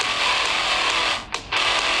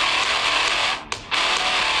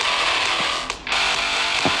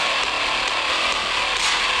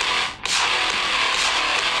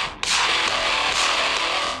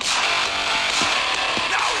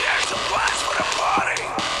 Now here's the plans for the party.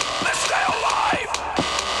 Let's stay alive.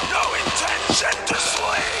 No intention to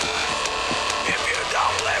sleep. If you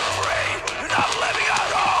don't live free, you're not living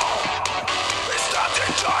at all. It's time to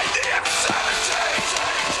join the insanity.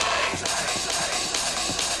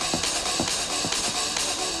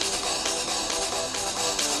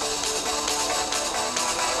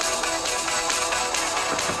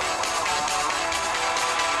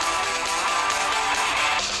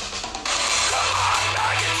 Come on,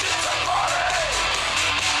 maggots, it's a party.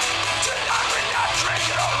 Tonight we're not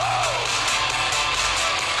drinking alone.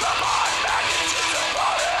 Come on, maggots, it's a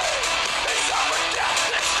party. It's upper death,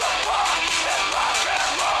 disco pop, and rock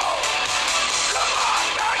and roll. Come on,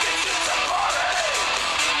 maggots, it's a party.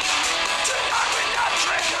 Tonight we're not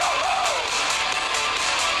drinking alone.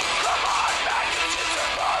 Come on, maggots, it's a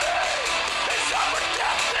party. It's upper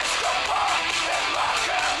death, disco pop, and rock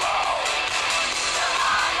and roll. Come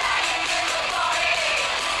on, maggots, it's a party.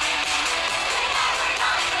 Tonight we're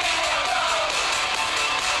not drinking alone.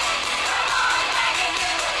 Come on, maggots,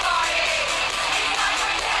 it's a party. It's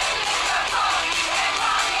upper death, disco pop, and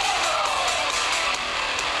rock and roll.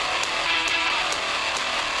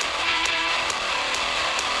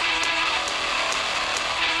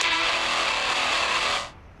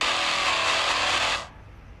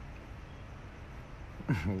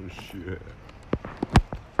 Oh shit.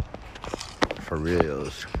 For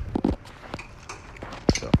reals.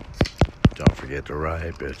 So, don't forget to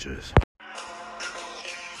ride, bitches.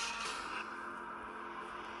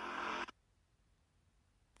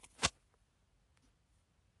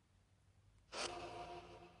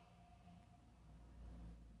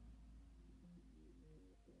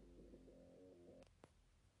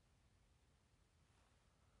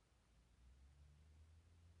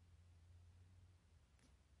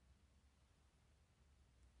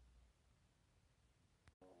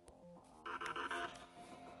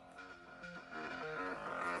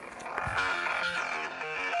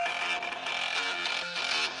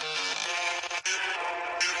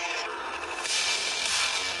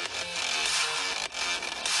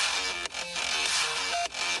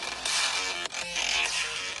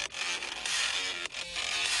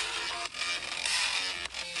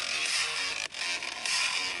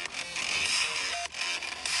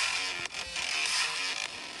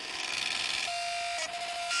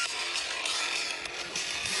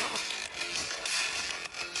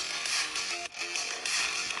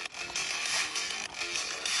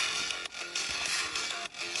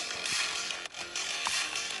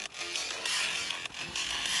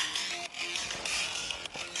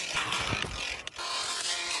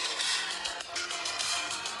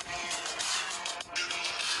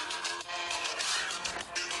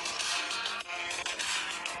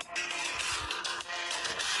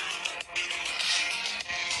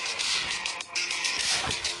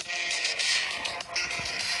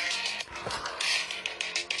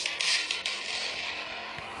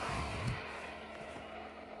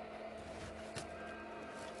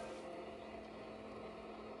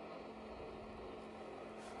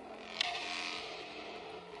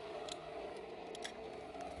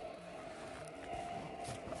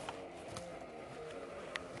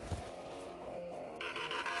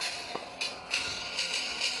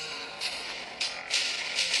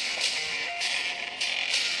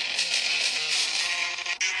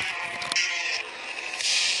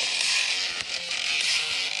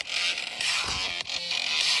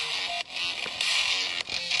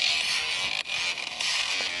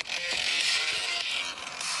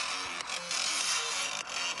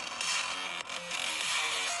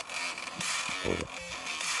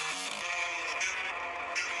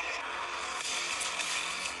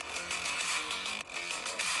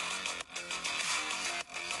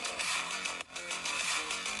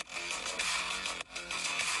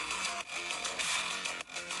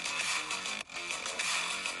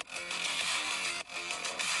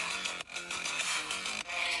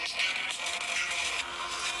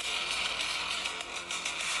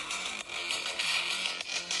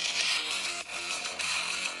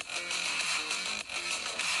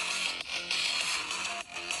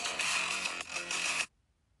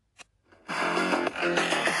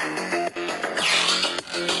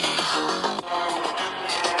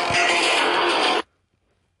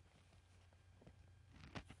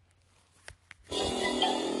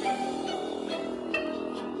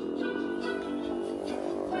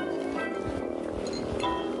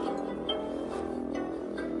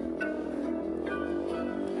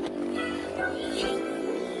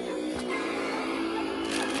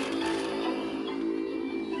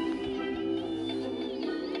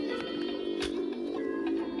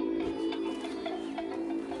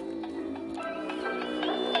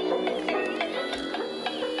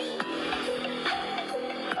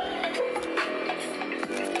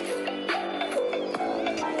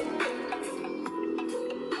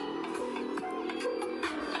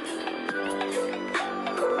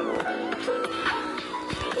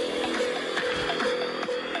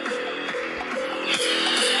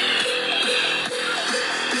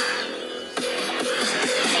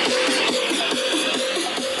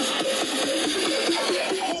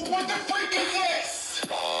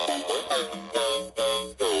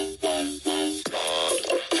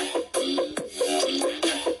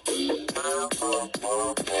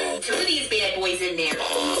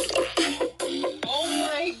 Oh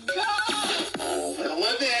my god! Little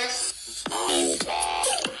of this.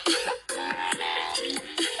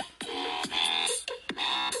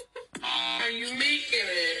 Are you making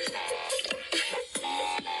it?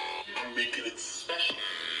 I'm making it special.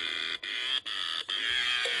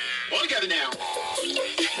 All together now.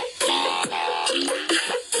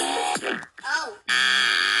 Oh.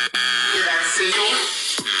 Hear that sizzle?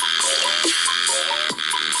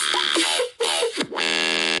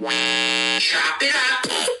 Chop it up.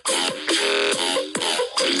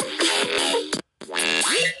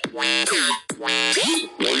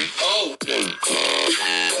 Oh.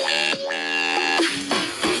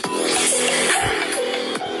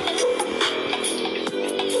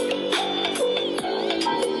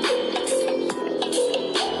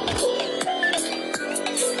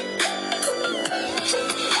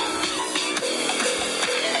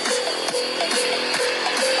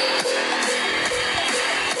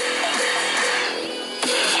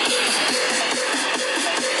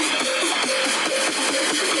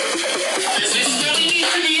 Does this really need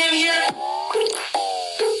to be in here?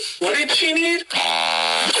 What did she need? Okay.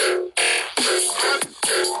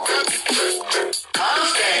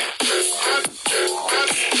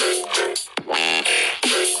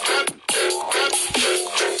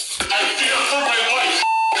 I fear for my life.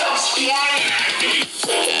 Comes flying at me.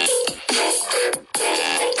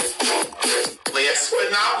 Last but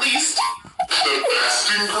not least, the best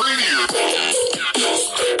ingredient.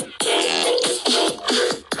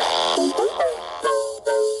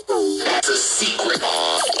 It's a secret.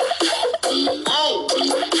 Oh!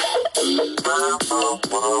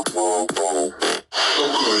 So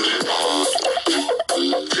good.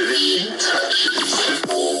 Finishing touches.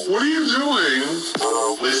 What are you doing?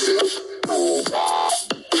 Listen.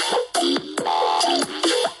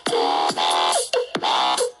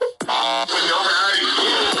 When you're ready.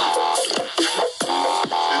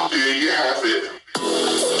 And there you have it.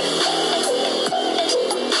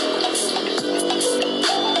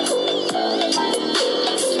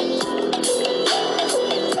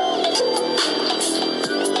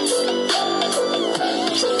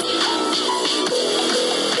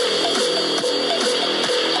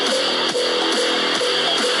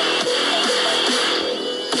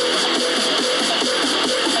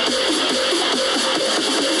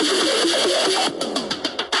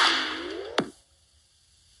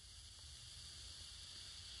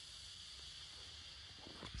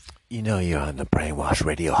 You know you're on the Brainwashed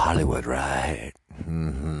Radio Hollywood, right?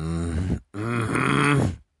 Mm-hmm. Mm-hmm.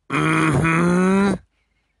 Mm-hmm.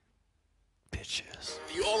 Bitches.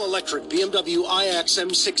 The all-electric BMW iX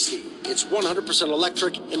M60. It's 100%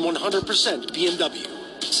 electric and 100% BMW.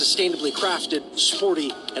 Sustainably crafted,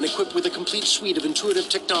 sporty, and equipped with a complete suite of intuitive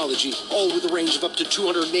technology, all with a range of up to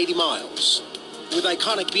 280 miles. With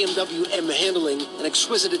iconic BMW M handling and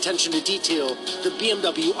exquisite attention to detail, the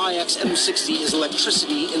BMW iX M60 is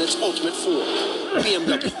electricity in its ultimate form.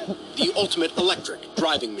 BMW, the ultimate electric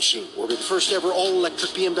driving machine. Order the first ever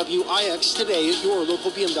all-electric BMW iX today at your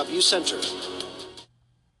local BMW center.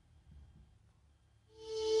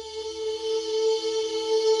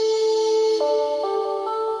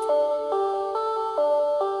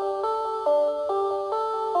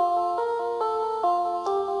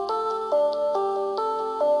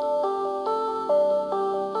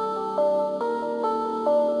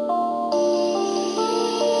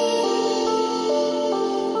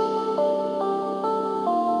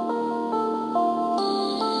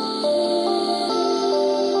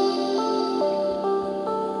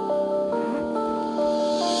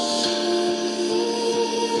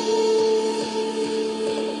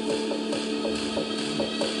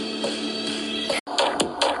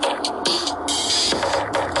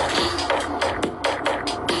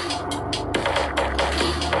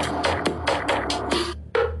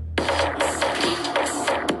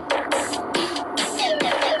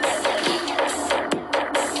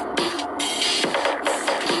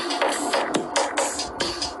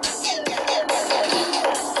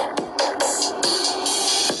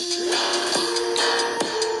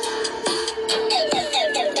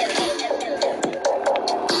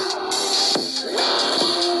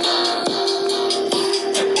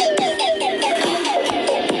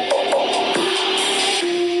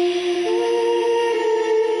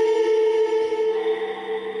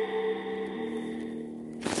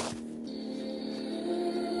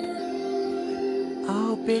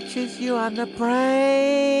 Oh, bitches, you on the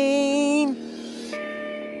brain.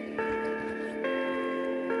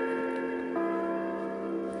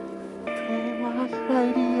 Brainwashed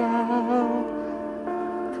Radio.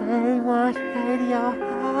 Brainwashed Radio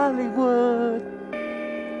Hollywood.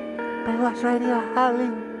 Brainwashed Radio,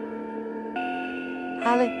 Hollywood.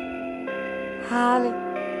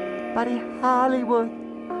 Buddy Hollywood.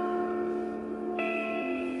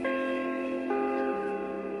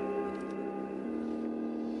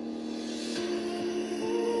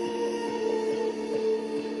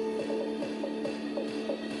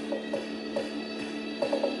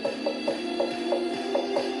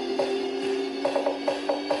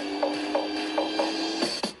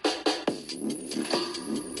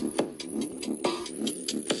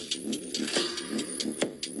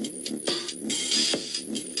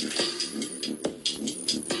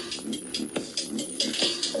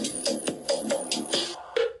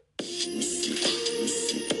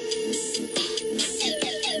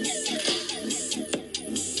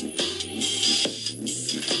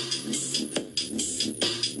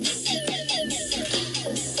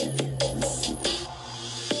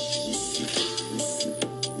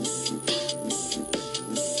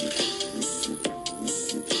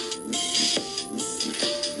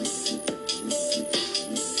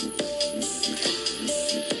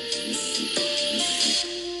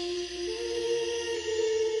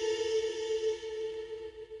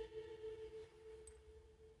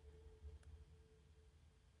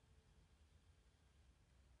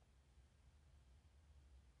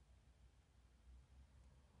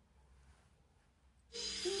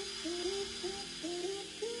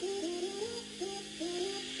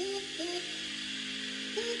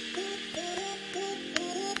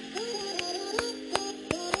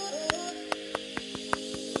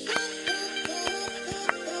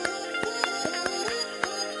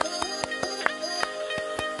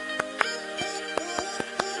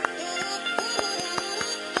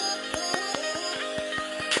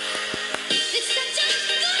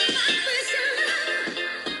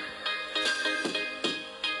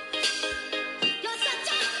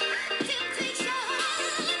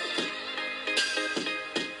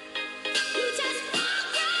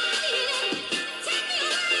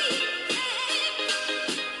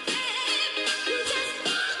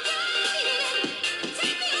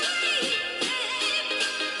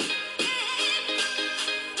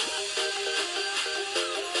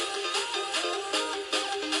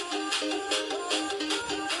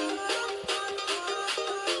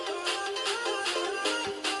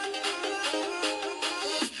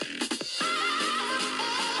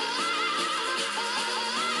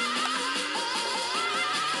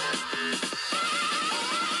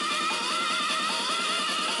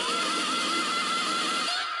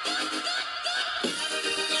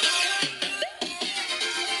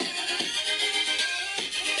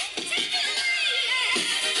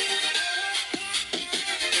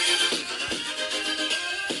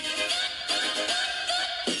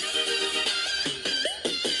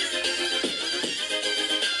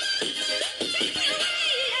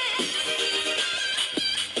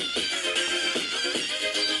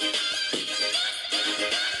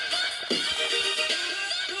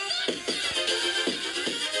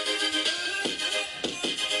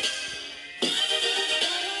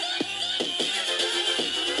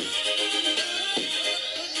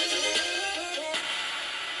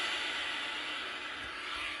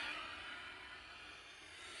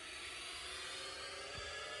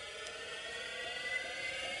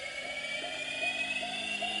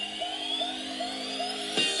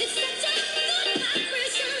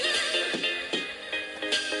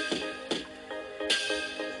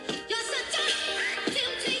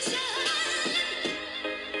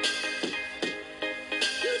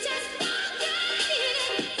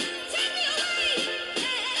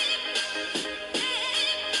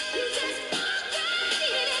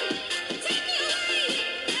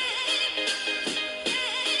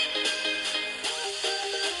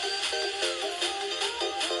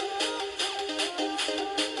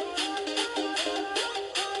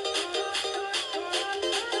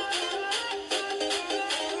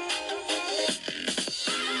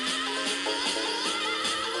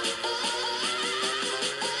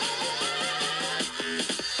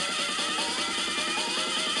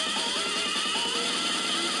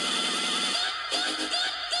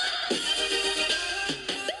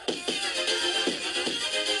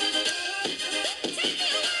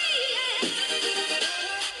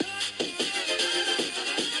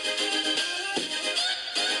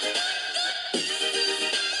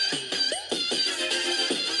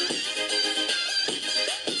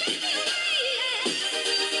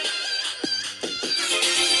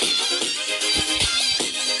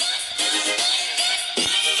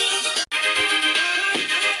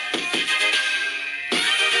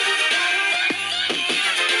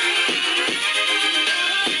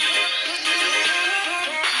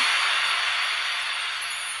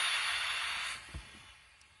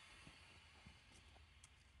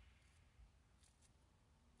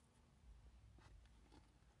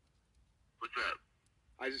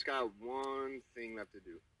 just got one thing left to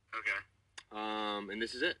do. Okay. And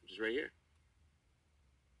this is it. Just right here.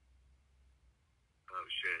 Oh,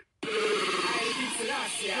 shit.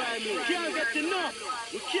 We can't get enough.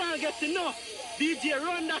 We can't get enough. DJ,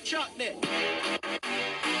 run that track there.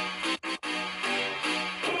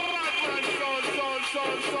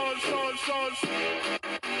 Son.